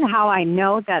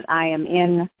know that I am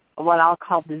in what I'll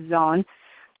call the zone,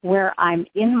 where I'm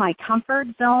in my comfort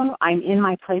zone. I'm in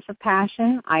my place of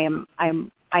passion. I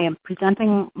am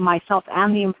presenting myself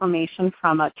and the information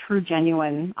from a true,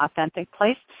 genuine, authentic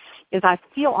place. Is I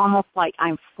feel almost like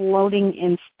I'm floating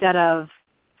instead of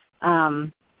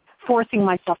forcing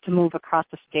myself to move across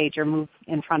the stage or move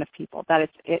in front of people. That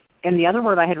it's it. And the other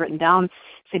word I had written down,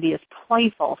 Cindy, is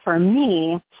playful. For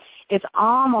me, it's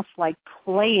almost like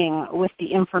playing with the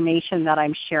information that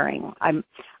I'm sharing.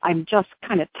 I'm just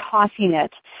kind of tossing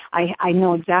it. I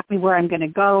know exactly where I'm going to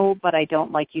go, but I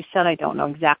don't, like you said, I don't know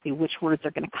exactly which words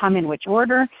are going to come in which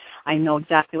order. I know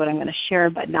exactly what I'm going to share,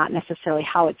 but not necessarily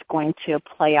how it's going to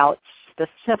play out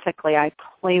specifically. I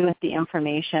play with the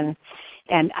information,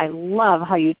 and I love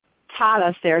how you taught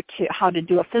us there to how to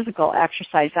do a physical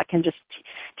exercise that can just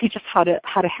teach us how to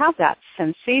have that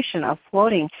sensation of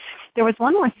floating. There was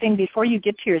one more thing before you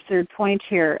get to your third point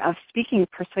here of speaking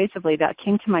persuasively that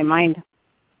came to my mind,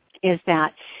 is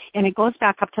that, and it goes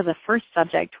back up to the first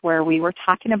subject where we were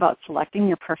talking about selecting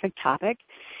your perfect topic.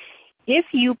 If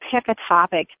you pick a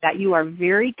topic that you are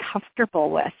very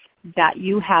comfortable with, that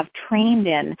you have trained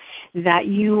in, that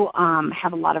you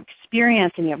have a lot of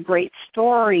experience and you have great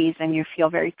stories and you feel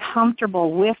very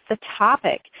comfortable with the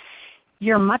topic,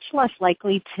 you're much less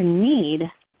likely to need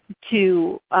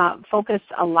to focus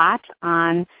a lot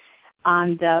on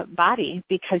the body,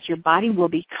 because your body will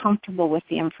be comfortable with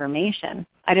the information.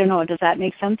 I don't know, does that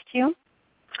make sense to you?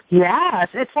 Yes,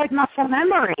 it's like muscle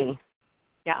memory.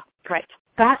 Yeah, right.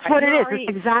 That's what it is.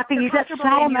 It's exactly, you get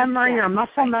cell memory or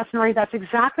muscle memory. That's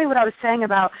exactly what I was saying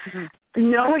about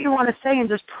know what you want to say and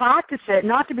just practice it,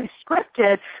 not to be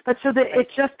scripted, but so that it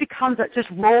just becomes, it just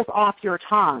rolls off your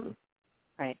tongue.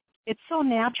 Right. It's so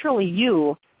naturally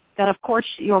you that, of course,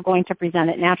 you're going to present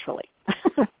it naturally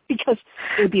because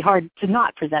it would be hard to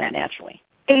not present it naturally.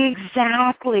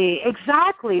 Exactly.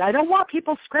 I don't want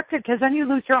people scripted, because then you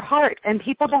lose your heart and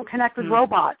people don't connect with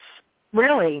robots.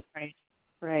 Really.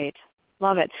 Right.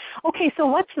 Love it. Okay, so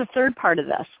what's the third part of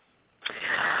this?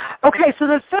 Okay, so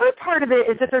the third part of it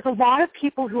is that there's a lot of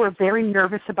people who are very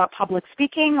nervous about public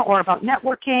speaking or about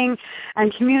networking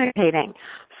and communicating.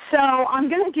 So I'm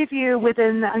going to give you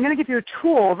a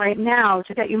tool right now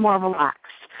to get you more relaxed.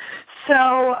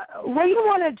 So what you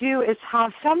want to do is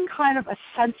have some kind of a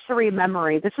sensory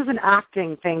memory. This is an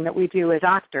acting thing that we do as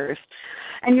actors.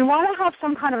 And you want to have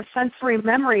some kind of sensory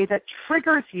memory that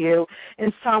triggers you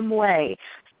in some way.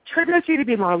 Triggers you to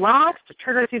be more relaxed,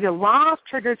 triggers you to laugh,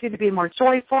 triggers you to be more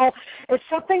joyful. It's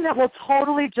something that will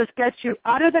totally just get you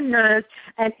out of the nerves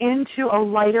and into a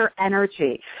lighter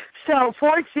energy. So,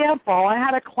 for example, I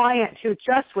had a client who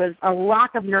just was a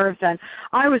lack of nerves, and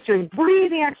I was doing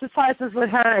breathing exercises with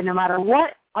her, and no matter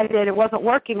what I did, it wasn't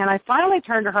working. And I finally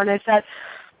turned to her and I said,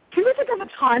 can you think of a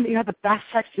time that you had the best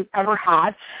sex you've ever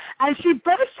had? And she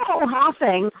burst out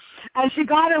laughing, and she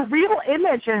got a real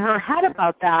image in her head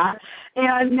about that.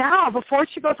 And now, before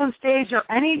she goes on stage or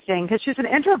anything, because she's an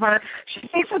introvert, she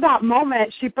thinks of that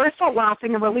moment, she bursts out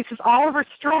laughing and releases all of her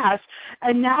stress.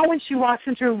 And now when she walks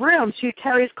into a room, she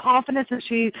carries confidence and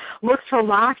she looks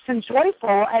relaxed and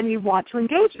joyful, and you want to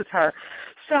engage with her.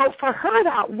 So for her,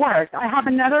 that worked. I have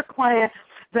another client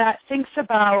that thinks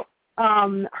about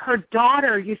her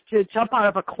daughter used to jump out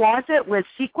of a closet with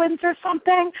sequins or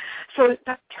something, so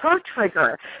that's her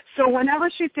trigger. So whenever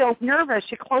she feels nervous,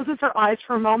 she closes her eyes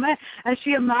for a moment, and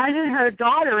she imagines her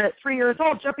daughter at 3 years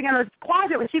old jumping out of a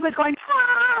closet with sequins going,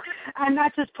 ah! And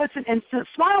that just puts an instant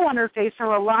smile on her face and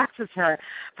relaxes her.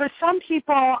 For some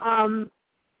people,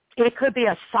 it could be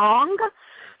a song.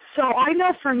 So I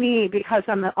know for me, because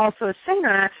I'm also a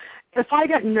singer, if I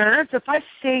get nerves, if I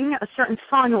sing a certain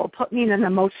song, it will put me in an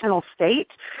emotional state.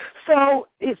 So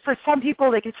for some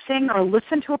people, they could sing or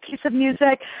listen to a piece of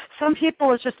music. Some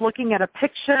people is just looking at a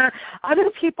picture. Other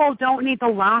people don't need the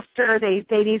laughter.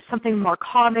 They need something more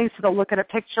calming, so they'll look at a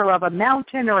picture of a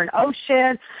mountain or an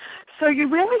ocean. So you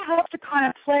really have to kind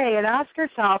of play and ask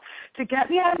yourself, to get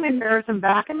me out of my nerves and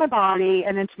back in my body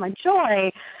and into my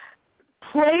joy,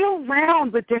 play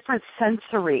around with different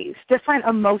sensories, different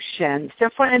emotions,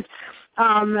 different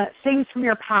things from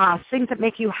your past, things that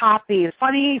make you happy, a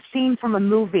funny scene from a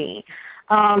movie.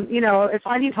 If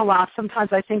I need to laugh, sometimes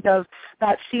I think of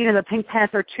that scene in the Pink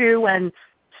Panther 2 when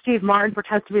Steve Martin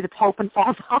pretends to be the Pope and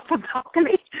falls off the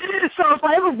balcony. So if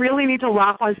I ever really need to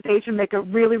laugh on stage and make it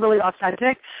really, really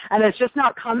authentic, and it's just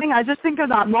not coming, I just think of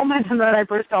that moment and then I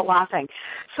burst out laughing.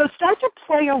 So start to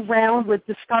play around with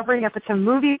discovering if it's a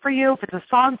movie for you, if it's a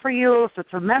song for you, if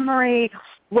it's a memory,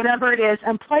 whatever it is,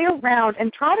 and play around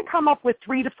and try to come up with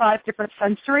 3 to 5 different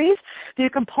sensories that you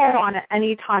can pull on at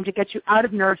any time to get you out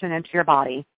of nerves and into your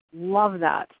body. Love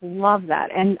that.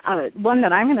 And one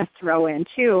that I'm going to throw in,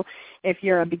 too, if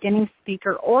you're a beginning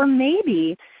speaker or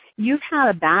maybe you've had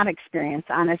a bad experience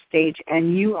on a stage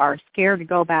and you are scared to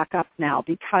go back up now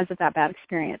because of that bad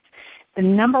experience, the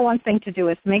number one thing to do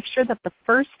is make sure that the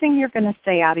first thing you're going to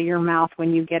say out of your mouth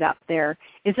when you get up there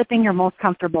is the thing you're most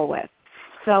comfortable with.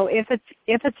 So if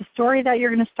it's a story that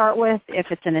you're going to start with, if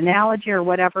it's an analogy or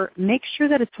whatever, make sure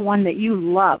that it's one that you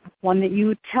love, one that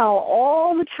you tell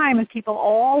all the time and people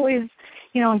always,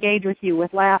 engage with you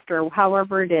with laughter,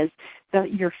 however it is.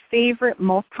 Your favorite,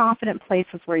 most confident place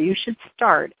is where you should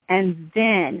start and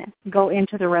then go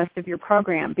into the rest of your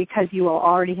program because you will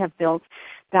already have built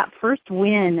that first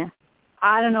win.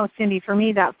 I don't know, Cindy, for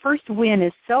me, that first win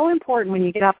is so important when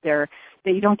you get up there,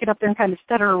 that you don't get up there and kind of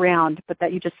stutter around, but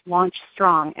that you just launch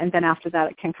strong, and then after that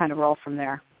it can kind of roll from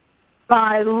there.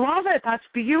 I love it. That's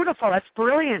beautiful. That's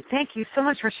brilliant. Thank you so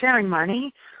much for sharing,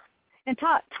 Marnie. And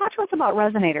talk to us about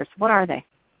resonators. What are they?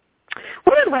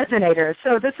 What are resonators?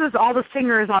 So this is all the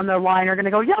singers on the line are going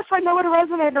to go, yes, I know what a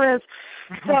resonator is.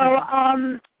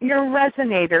 So your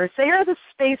resonators, they are the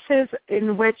spaces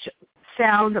in which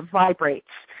sound vibrates.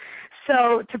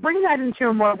 So to bring that into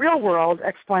a more real-world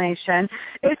explanation,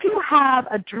 if you have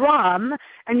a drum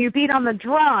and you beat on the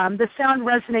drum, the sound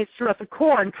resonates throughout the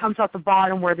core and comes out the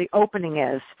bottom where the opening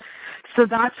is. So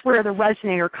that's where the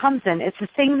resonator comes in. It's the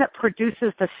thing that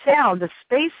produces the sound, the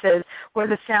spaces where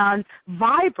the sound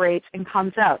vibrates and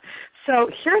comes out. So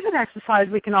here's an exercise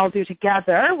we can all do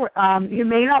together. You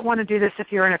may not want to do this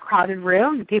if you're in a crowded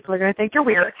room. People are going to think you're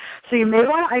weird. So you may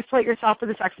want to isolate yourself for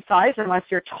this exercise unless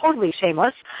you're totally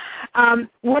shameless.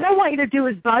 What I want you to do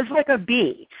is buzz like a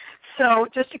bee. So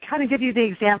just to kind of give you the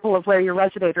example of where your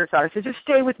resonators are. So just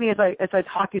stay with me as I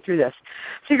talk you through this.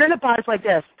 So you're going to buzz like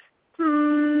this.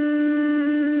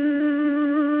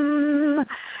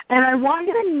 And I want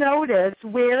you to notice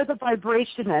where the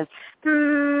vibration is.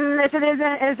 Is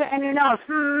it in your nose?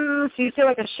 So you feel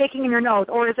like a shaking in your nose.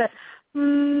 Or is it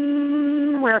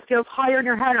where it feels higher in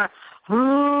your head,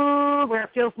 or where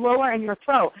it feels lower in your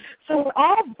throat? So we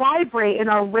all vibrate in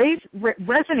our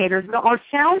resonators. Our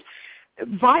sound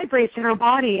vibrates in our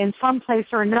body in some place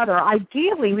or another.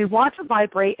 Ideally, we want to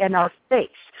vibrate in our face,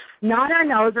 not our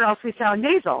nose, or else we sound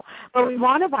nasal. But we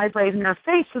want to vibrate in our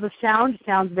face so the sound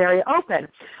sounds very open.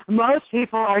 Most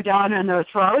people are down in their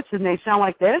throats and they sound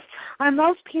like this, and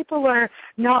most people are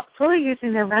not fully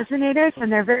using their resonators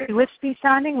and they're very wispy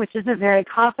sounding, which isn't very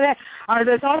confident.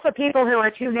 There's also people who are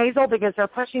too nasal because they're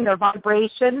pushing their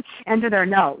vibration into their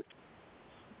nose.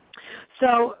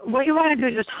 So what you want to do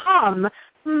is just hum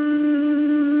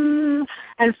and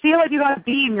feel like you got a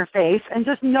bee in your face, and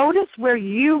just notice where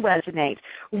you resonate.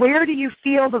 Where do you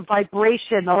feel the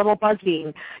vibration, the little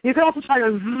buzzing? You can also try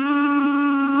to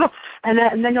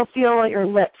and then you'll feel at your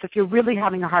lips if you're really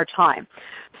having a hard time.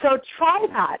 So try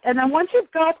that, and then once you've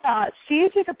got that, see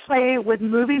if you can play with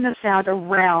moving the sound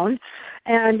around,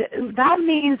 and that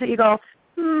means that you go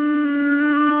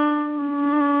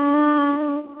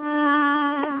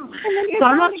and then you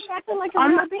sound exactly like a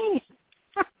real bee.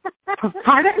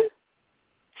 Pardon?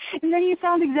 And then you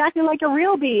sound exactly like a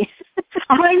real bee.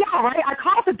 I know, right? I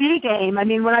call it the bee game. I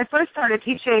mean, when I first started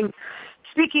teaching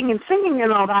speaking and singing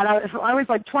and all that, I was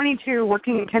like 22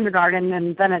 working in kindergarten,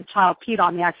 and then a child peed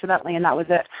on me accidentally, and that was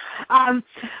it.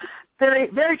 Very,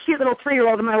 very cute little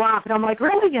 3-year-old in my lap, and I'm like,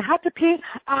 really, you have to pee?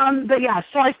 But yeah,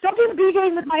 so I still do the bee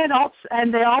game with my adults,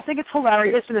 and they all think it's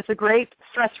hilarious, and it's a great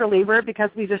stress reliever because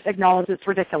we just acknowledge it's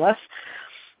ridiculous.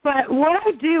 But what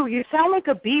I do, you sound like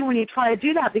a bee when you try to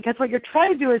do that, because what you're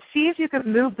trying to do is see if you can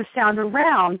move the sound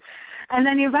around, and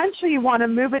then eventually you want to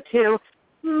move it to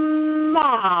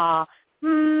ma,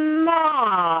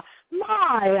 My,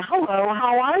 hello,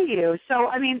 how are you? So,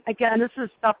 I mean, again, this is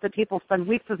stuff that people spend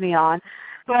weeks with me on.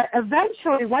 But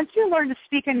eventually, once you learn to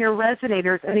speak in your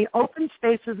resonators and the open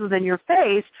spaces within your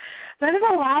face, then it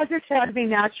allows your sound to be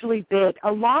naturally big.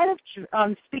 A lot of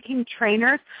speaking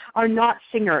trainers are not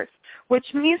singers,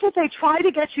 which means that they try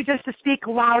to get you just to speak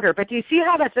louder. But do you see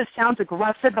how that just sounds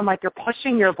aggressive and like you're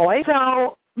pushing your voice?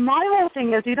 So my whole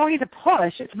thing is you don't need to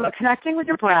push. It's about connecting with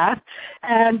your breath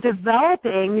and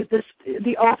developing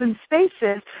the open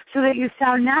spaces so that you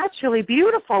sound naturally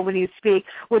beautiful when you speak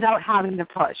without having to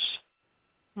push.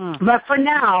 But for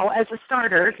now, as a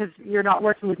starter, because you're not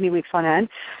working with me weeks on end,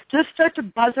 just start to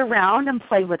buzz around and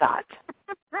play with that.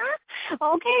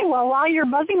 Okay, well, while you're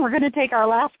buzzing, we're going to take our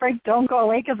last break. Don't go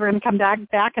away because we're going to come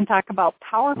back and talk about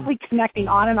powerfully connecting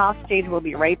on and off stage. We'll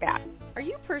be right back. Are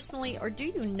you personally or do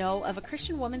you know of a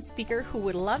Christian woman speaker who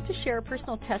would love to share a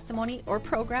personal testimony or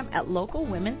program at local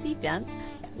women's events?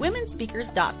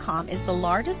 WomenSpeakers.com is the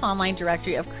largest online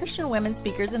directory of Christian women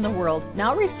speakers in the world,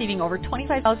 now receiving over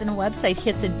 25,000 website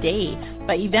hits a day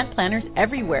by event planners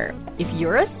everywhere. If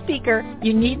you're a speaker,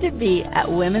 you need to be at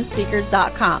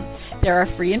WomenSpeakers.com. There are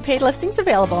free and paid listings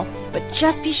available, but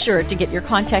just be sure to get your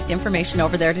contact information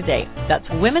over there today. That's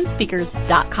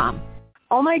WomenSpeakers.com.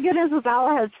 Oh, my goodness, this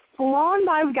hour has flown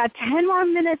by. We've got 10 more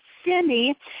minutes.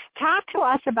 Cindy, talk to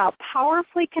us about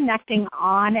powerfully connecting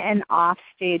on and off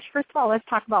stage. First of all, let's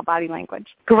talk about body language.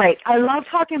 Great. I love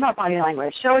talking about body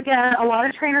language. So, again, a lot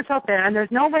of trainers out there, and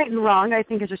there's no right and wrong. I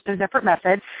think it's just a different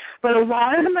method. But a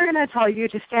lot of them are going to tell you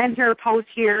to stand here, pose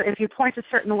here. If you point a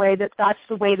certain way, that's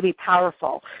the way to be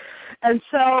powerful. And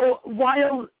so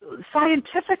while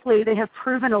scientifically they have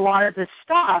proven a lot of this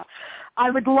stuff, I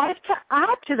would like to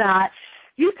add to that,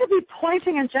 you could be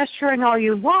pointing and gesturing all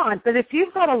you want, but if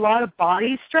you've got a lot of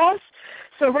body stress,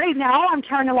 so right now I'm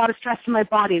carrying a lot of stress in my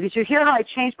body. Did you hear how I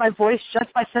changed my voice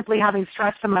just by simply having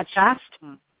stress in my chest?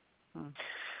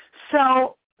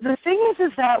 So the thing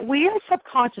is that we are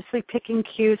subconsciously picking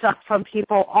cues up from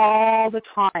people all the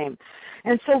time.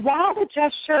 And so while the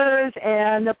gestures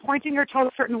and the pointing your toe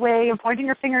a certain way and pointing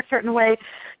your finger a certain way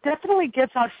definitely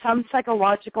gives us some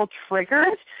psychological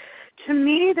triggers, to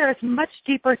me, there's much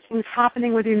deeper things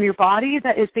happening within your body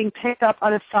that is being picked up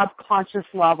on a subconscious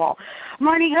level.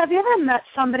 Marnie, have you ever met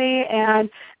somebody and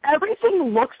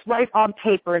everything looks right on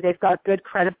paper? They've got good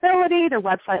credibility, their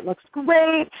website looks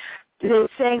great, they're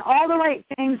saying all the right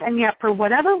things, and yet for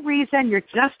whatever reason, you're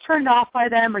just turned off by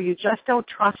them or you just don't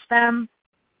trust them?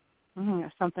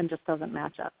 Something just doesn't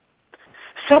match up.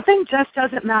 Something just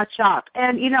doesn't match up.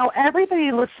 And,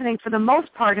 everybody listening for the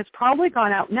most part has probably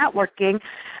gone out networking,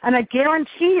 and I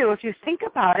guarantee you, if you think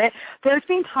about it, there's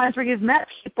been times where you've met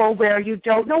people where you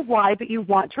don't know why, but you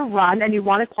want to run and you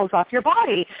want to close off your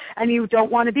body, and you don't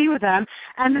want to be with them.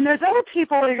 And then there's other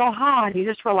people where you go, and you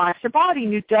just relax your body,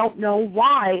 and you don't know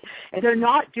why. And they're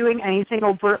not doing anything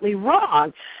overtly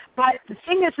wrong. But the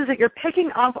thing is that you're picking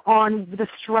up on the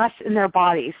stress in their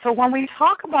body. So when we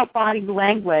talk about body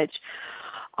language,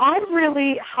 I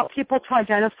really help people to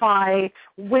identify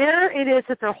where it is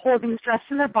that they're holding stress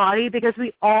in their body, because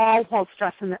we all hold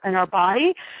stress in our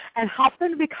body, and help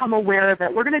them to become aware of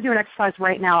it. We're going to do an exercise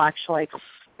right now, actually.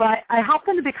 But I help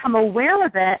them to become aware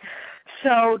of it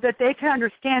so that they can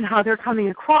understand how they're coming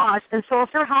across. And so if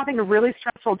they're having a really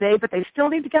stressful day, but they still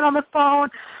need to get on the phone,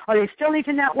 or they still need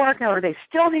to network, or they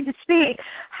still need to speak,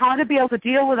 how to be able to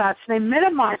deal with that so they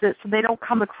minimize it so they don't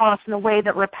come across in a way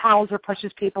that repels or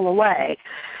pushes people away.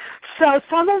 So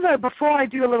before I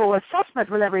do a little assessment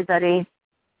with everybody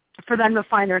for them to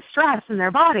find their stress in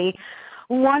their body,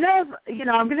 I'm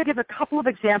going to give a couple of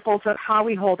examples of how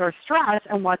we hold our stress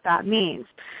and what that means.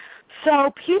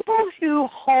 So people who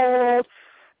hold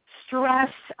stress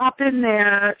up in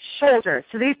their shoulders.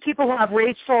 So these people who have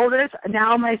raised shoulders,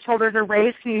 now my shoulders are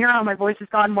raised. Can you hear how my voice has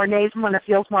gone more nasal when it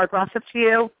feels more aggressive to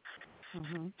you?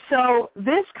 Mm-hmm. So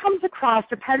this comes across,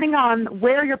 depending on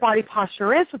where your body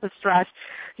posture is with the stress,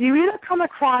 you either come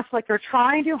across like you're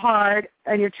trying too hard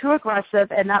and you're too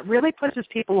aggressive, and that really pushes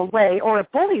people away, or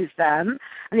it bullies them,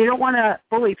 and you don't want to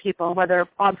bully people, whether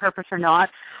on purpose or not.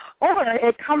 Or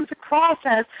it comes across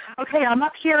as, okay, I'm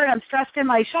up here and I'm stressed in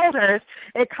my shoulders.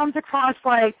 It comes across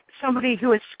like somebody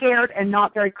who is scared and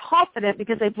not very confident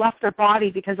because they've left their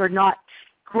body because they're not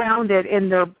grounded in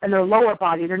their lower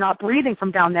body. They're not breathing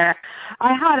from down there.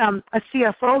 I had a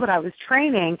CFO that I was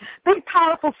training, big,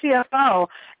 powerful CFO,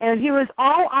 and he was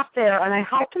all up there, and I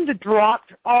helped him to drop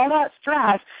all that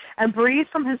stress and breathe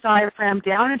from his diaphragm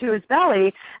down into his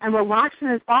belly and relax in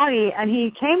his body. And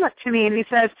he came up to me and he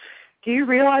says, do you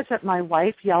realize that my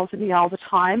wife yells at me all the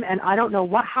time, and I don't know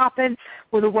what happened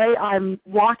with the way I'm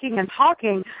walking and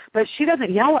talking, but she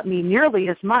doesn't yell at me nearly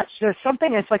as much. There's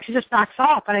something, it's like she just backs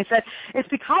off. And I said, it's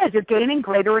because you're gaining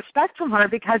greater respect from her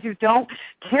because you don't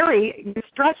carry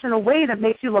stress in a way that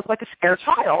makes you look like a scared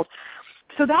child.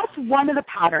 So that's one of the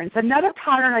patterns. Another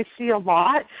pattern I see a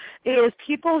lot is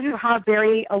people who have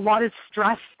a lot of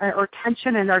stress or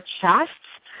tension in their chests.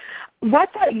 What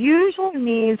that usually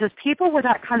means is people with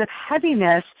that kind of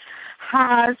heaviness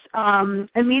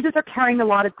it means that they're carrying a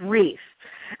lot of grief.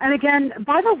 And again,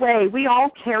 by the way, we all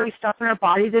carry stuff in our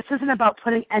body. This isn't about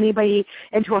putting anybody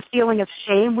into a feeling of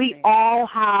shame. We all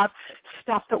have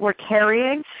stuff that we're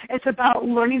carrying. It's about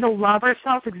learning to love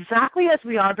ourselves exactly as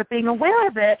we are, but being aware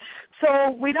of it.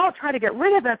 So we don't try to get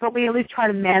rid of it, but we at least try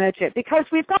to manage it because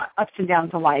we've got ups and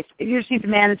downs in life. You just need to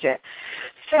manage it.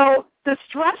 So the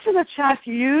stress in the chest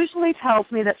usually tells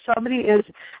me that somebody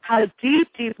has deep,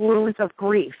 deep wounds of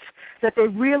grief that they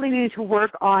really need to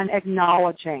work on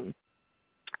acknowledging.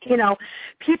 You know,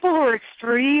 people who are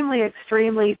extremely,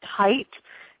 extremely tight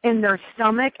in their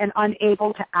stomach and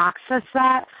unable to access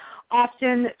that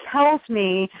often tells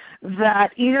me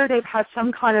that either they've had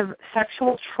some kind of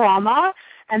sexual trauma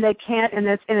and they can't, and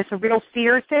it's a real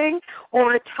fear thing,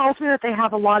 or it tells me that they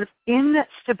have a lot of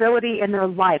instability in their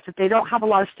life, that they don't have a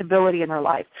lot of stability in their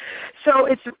life. So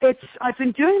I've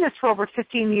been doing this for over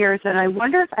 15 years, and I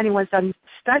wonder if anyone's done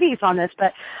studies on this,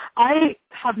 but I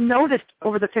have noticed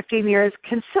over the 15 years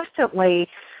consistently,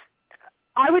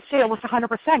 I would say almost 100%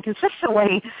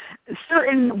 consistently,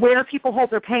 where people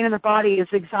hold their pain in their body is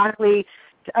exactly,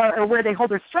 or where they hold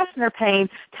their stress and their pain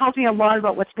tells me a lot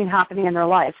about what's been happening in their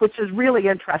life, which is really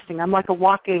interesting. I'm like a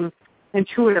walking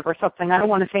intuitive or something. I don't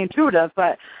want to say intuitive,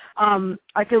 but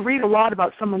I can read a lot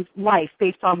about someone's life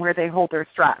based on where they hold their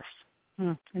stress.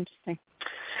 Interesting.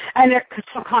 And it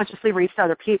subconsciously reads to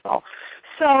other people.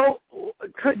 So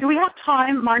do we have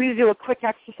time, Marnie, to do a quick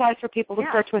exercise for people to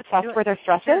start to assess where their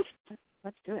stress is?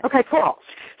 Let's do it. Okay, cool.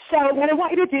 So what I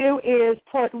want you to do is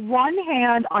put one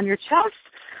hand on your chest,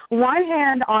 one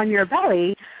hand on your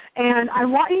belly, and I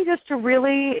want you just to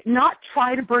really not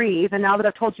try to breathe, and now that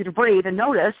I've told you to breathe and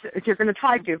notice if you're going to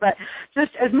try to, but just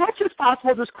as much as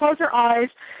possible, just close your eyes,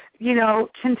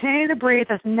 continue to breathe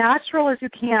as natural as you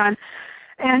can,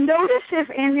 and notice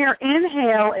if in your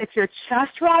inhale, if your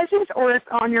chest rises, or if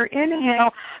on your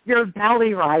inhale, your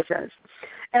belly rises,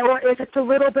 or if it's a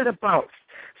little bit of both.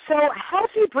 So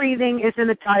healthy breathing is in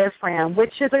the diaphragm,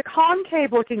 which is a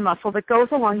concave-looking muscle that goes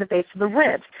along the base of the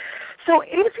ribs. So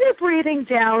if you're breathing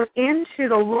down into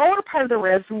the lower part of the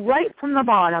ribs, right from the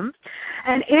bottom,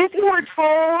 and if you are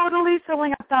totally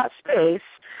filling up that space,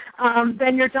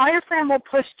 then your diaphragm will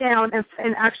push down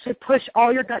and actually push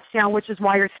all your guts down, which is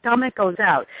why your stomach goes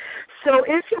out. So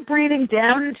if you're breathing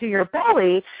down into your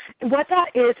belly, what that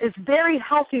is very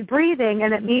healthy breathing,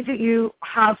 and it means that you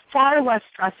have far less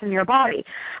stress in your body.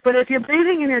 But if you're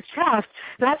breathing in your chest,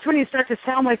 that's when you start to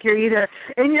sound like you're either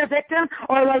in your victim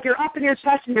or like you're up in your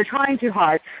chest and you're trying too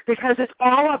hard, because it's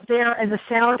all up there and the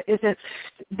sound isn't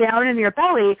down in your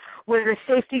belly where your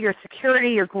safety, your security,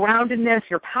 your groundedness,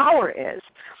 your power is.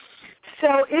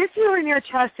 So if you're in your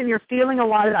chest and you're feeling a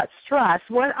lot of that stress,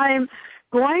 what I'm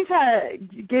going to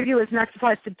give you as an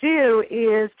exercise to do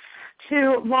is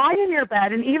to lie in your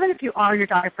bed, and even if you are your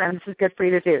diaphragm, this is good for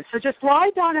you to do. So just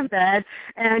lie down in bed,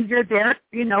 and you're there,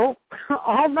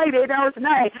 all night, 8 hours a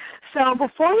night. So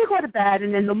before you go to bed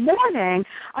and in the morning,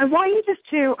 I want you just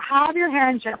to have your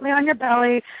hand gently on your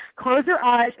belly, close your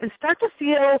eyes, and start to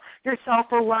feel yourself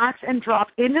relax and drop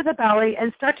into the belly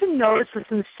and start to notice the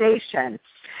sensation.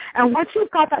 And once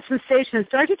you've got that sensation,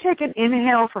 start to take an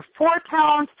inhale for 4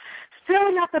 counts,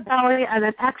 filling up the belly, and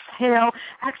then exhale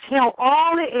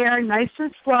all the air nice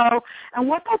and slow. And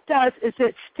what that does is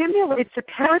it stimulates the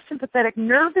parasympathetic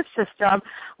nervous system,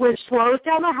 which slows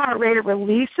down the heart rate, it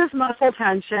releases muscle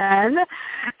tension,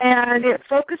 and it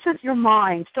focuses your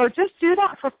mind. So just do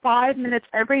that for 5 minutes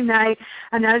every night,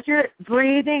 and as you're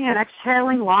breathing and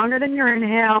exhaling longer than your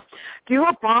inhale, do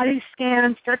a body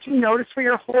scan, start to notice where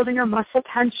you're holding your muscle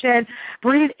tension,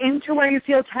 breathe into where you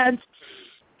feel tense,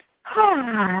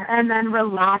 and then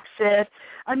relax it.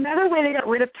 Another way to get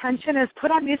rid of tension is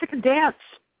put on music and dance.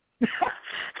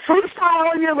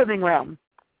 Freestyle in your living room.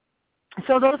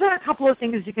 So those are a couple of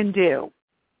things you can do.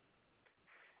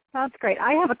 That's great.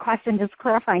 I have a question, just a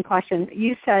clarifying question.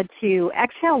 You said to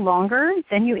exhale longer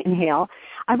than you inhale.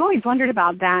 I've always wondered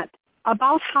about that.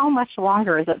 about how much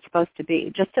longer is it supposed to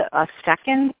be? Just a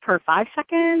second per 5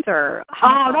 seconds, or?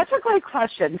 That's a great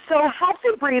question. So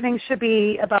healthy breathing should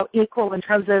be about equal in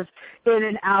terms of in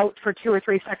and out for 2 or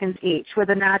 3 seconds each, with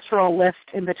a natural lift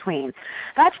in between.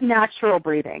 That's natural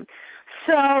breathing.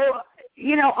 So,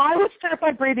 I would start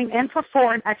by breathing in for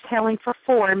 4 and exhaling for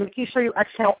 4, making sure you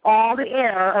exhale all the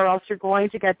air, or else you're going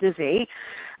to get dizzy.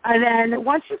 And then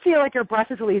once you feel like your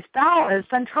breath is at least balanced,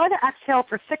 then try to exhale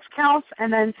for 6 counts,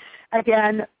 and then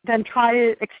try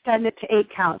to extend it to 8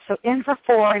 counts. So in for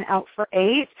 4 and out for 8.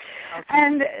 Okay.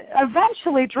 And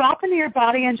eventually drop into your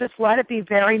body and just let it be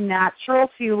very natural.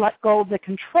 So you let go of the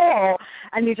control,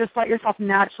 and you just let yourself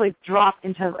naturally drop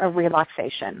into a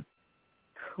relaxation.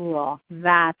 Cool.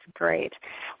 That's great.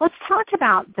 Let's talk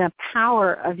about the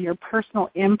power of your personal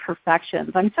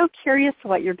imperfections. I'm so curious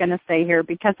what you're going to say here,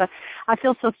 because I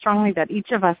feel so strongly that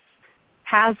each of us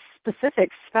has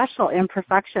specific, special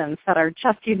imperfections that are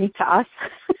just unique to us.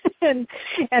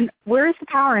 and where is the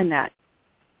power in that?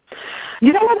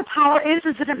 You know what the power is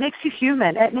that it makes you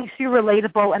human. It makes you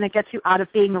relatable, and it gets you out of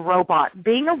being a robot.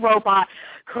 Being a robot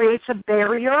creates a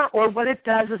barrier, or what it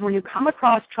does is when you come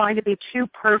across trying to be too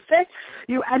perfect,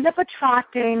 you end up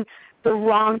attracting the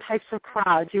wrong types of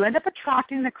crowds. You end up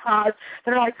attracting the crowds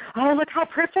that are like, oh, look how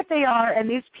perfect they are. And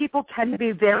these people tend to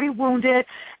be very wounded,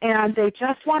 and they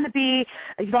just want to be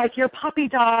like your puppy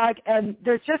dog. And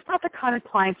they're just not the kind of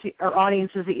clients or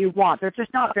audiences that you want. They're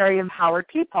just not very empowered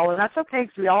people. And that's okay,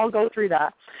 because we all go through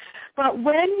that. But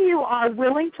when you are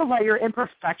willing to let your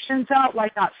imperfections out,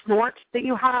 like that snort that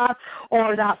you have,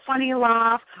 or that funny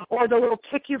laugh, or the little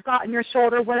kick you've got in your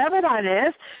shoulder, whatever that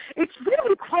is, it's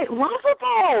really quite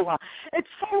lovable. It's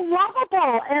so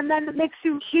lovable, and then it makes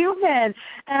you human.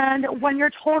 And when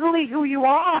you're totally who you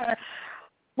are,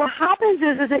 what happens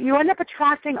is that you end up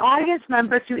attracting audience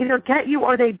members who either get you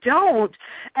or they don't,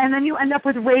 and then you end up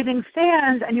with raving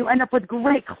fans, and you end up with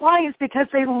great clients because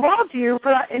they love you for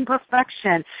that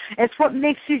imperfection. It's what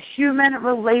makes you human,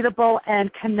 relatable, and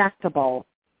connectable.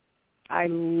 I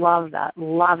love that.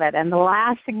 Love it. And the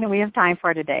last thing that we have time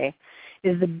for today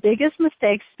is the biggest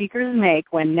mistake speakers make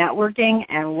when networking,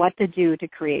 and what to do to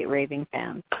create raving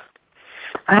fans.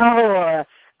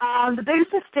 The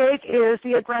biggest mistake is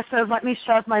the aggressive, let me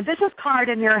shove my business card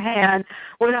in your hand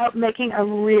without making a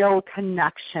real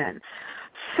connection.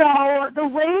 So the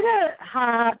way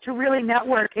to really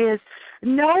network is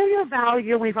know your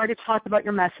value. We've already talked about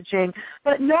your messaging,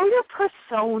 but know your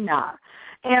persona.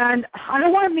 And I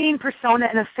don't want to mean persona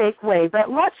in a fake way, but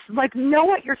let's know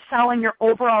what you're selling, your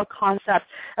overall concept,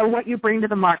 and what you bring to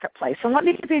the marketplace. So let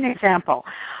me give you an example.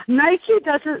 Nike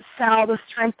doesn't sell the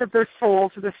strength of their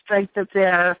soles or the strength of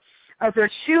their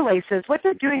shoelaces. What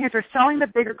they're doing is they're selling the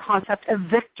bigger concept of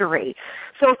victory.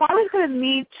 So if I was going to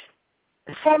meet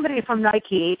somebody from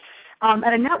Nike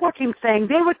at a networking thing,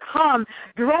 they would come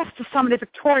dressed as somebody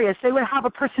victorious. They would have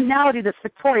a personality that's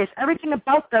victorious. Everything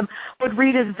about them would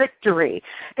read as victory.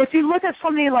 If you look at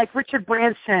somebody like Richard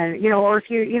Branson, or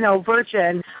if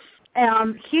Virgin,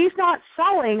 he's not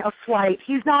selling a flight.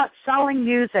 He's not selling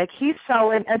music. He's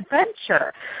selling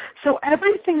adventure. So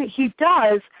everything that he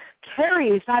does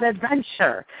carries that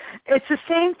adventure. It's the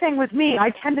same thing with me.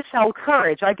 I tend to sell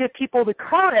courage. I give people the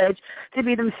courage to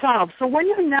be themselves. So when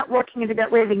you're networking and to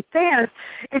get raving fans,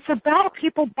 it's about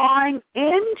people buying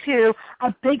into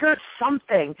a bigger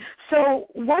something. So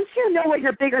once you know what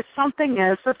your bigger something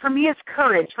is, so for me it's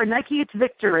courage. For Nike it's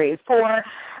victory. For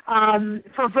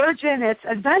Virgin it's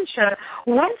adventure.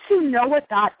 Once you know what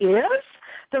that is,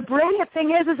 the brilliant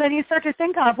thing is then you start to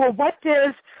think of, well, what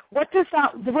does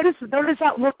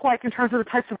that look like in terms of the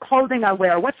types of clothing I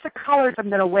wear? What's the colors I'm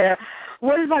going to wear?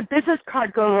 What is my business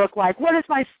card going to look like? What is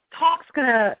my talks going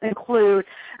to include?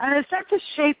 And it starts to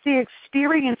shape the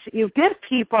experience that you give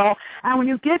people. And when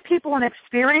you give people an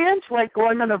experience, like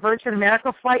going on a Virgin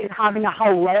America flight and having a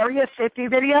hilarious safety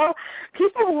video,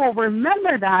 people will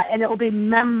remember that, and it will be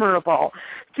memorable.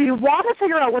 So you want to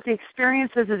figure out what the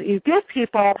experience is that you give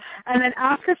people, and then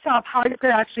ask yourself how you could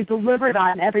actually deliver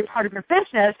that in every part of your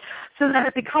business, so that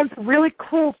it becomes a really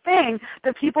cool thing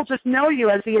that people just know you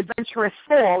as the adventurous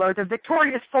soul or the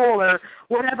victorious soul or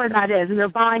whatever that is, and they're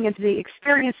buying into the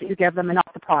experience that you give them and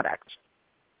not the product.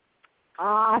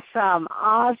 Awesome.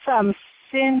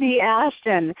 Cindy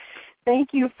Ashton,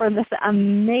 thank you for this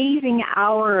amazing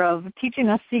hour of teaching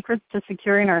us secrets to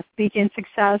securing our speaking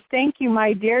success. Thank you,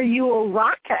 my dear. You will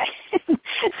rock it.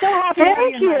 So happy.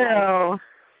 Thank you.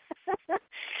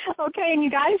 Okay, and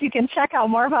you guys, you can check out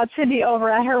more about Cindy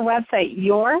over at her website,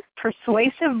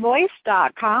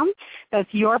 yourpersuasivevoice.com. That's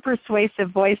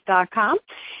yourpersuasivevoice.com.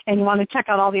 And you want to check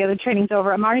out all the other trainings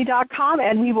over at marnie.com.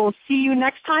 And we will see you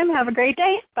next time. Have a great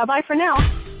day. Bye-bye for now.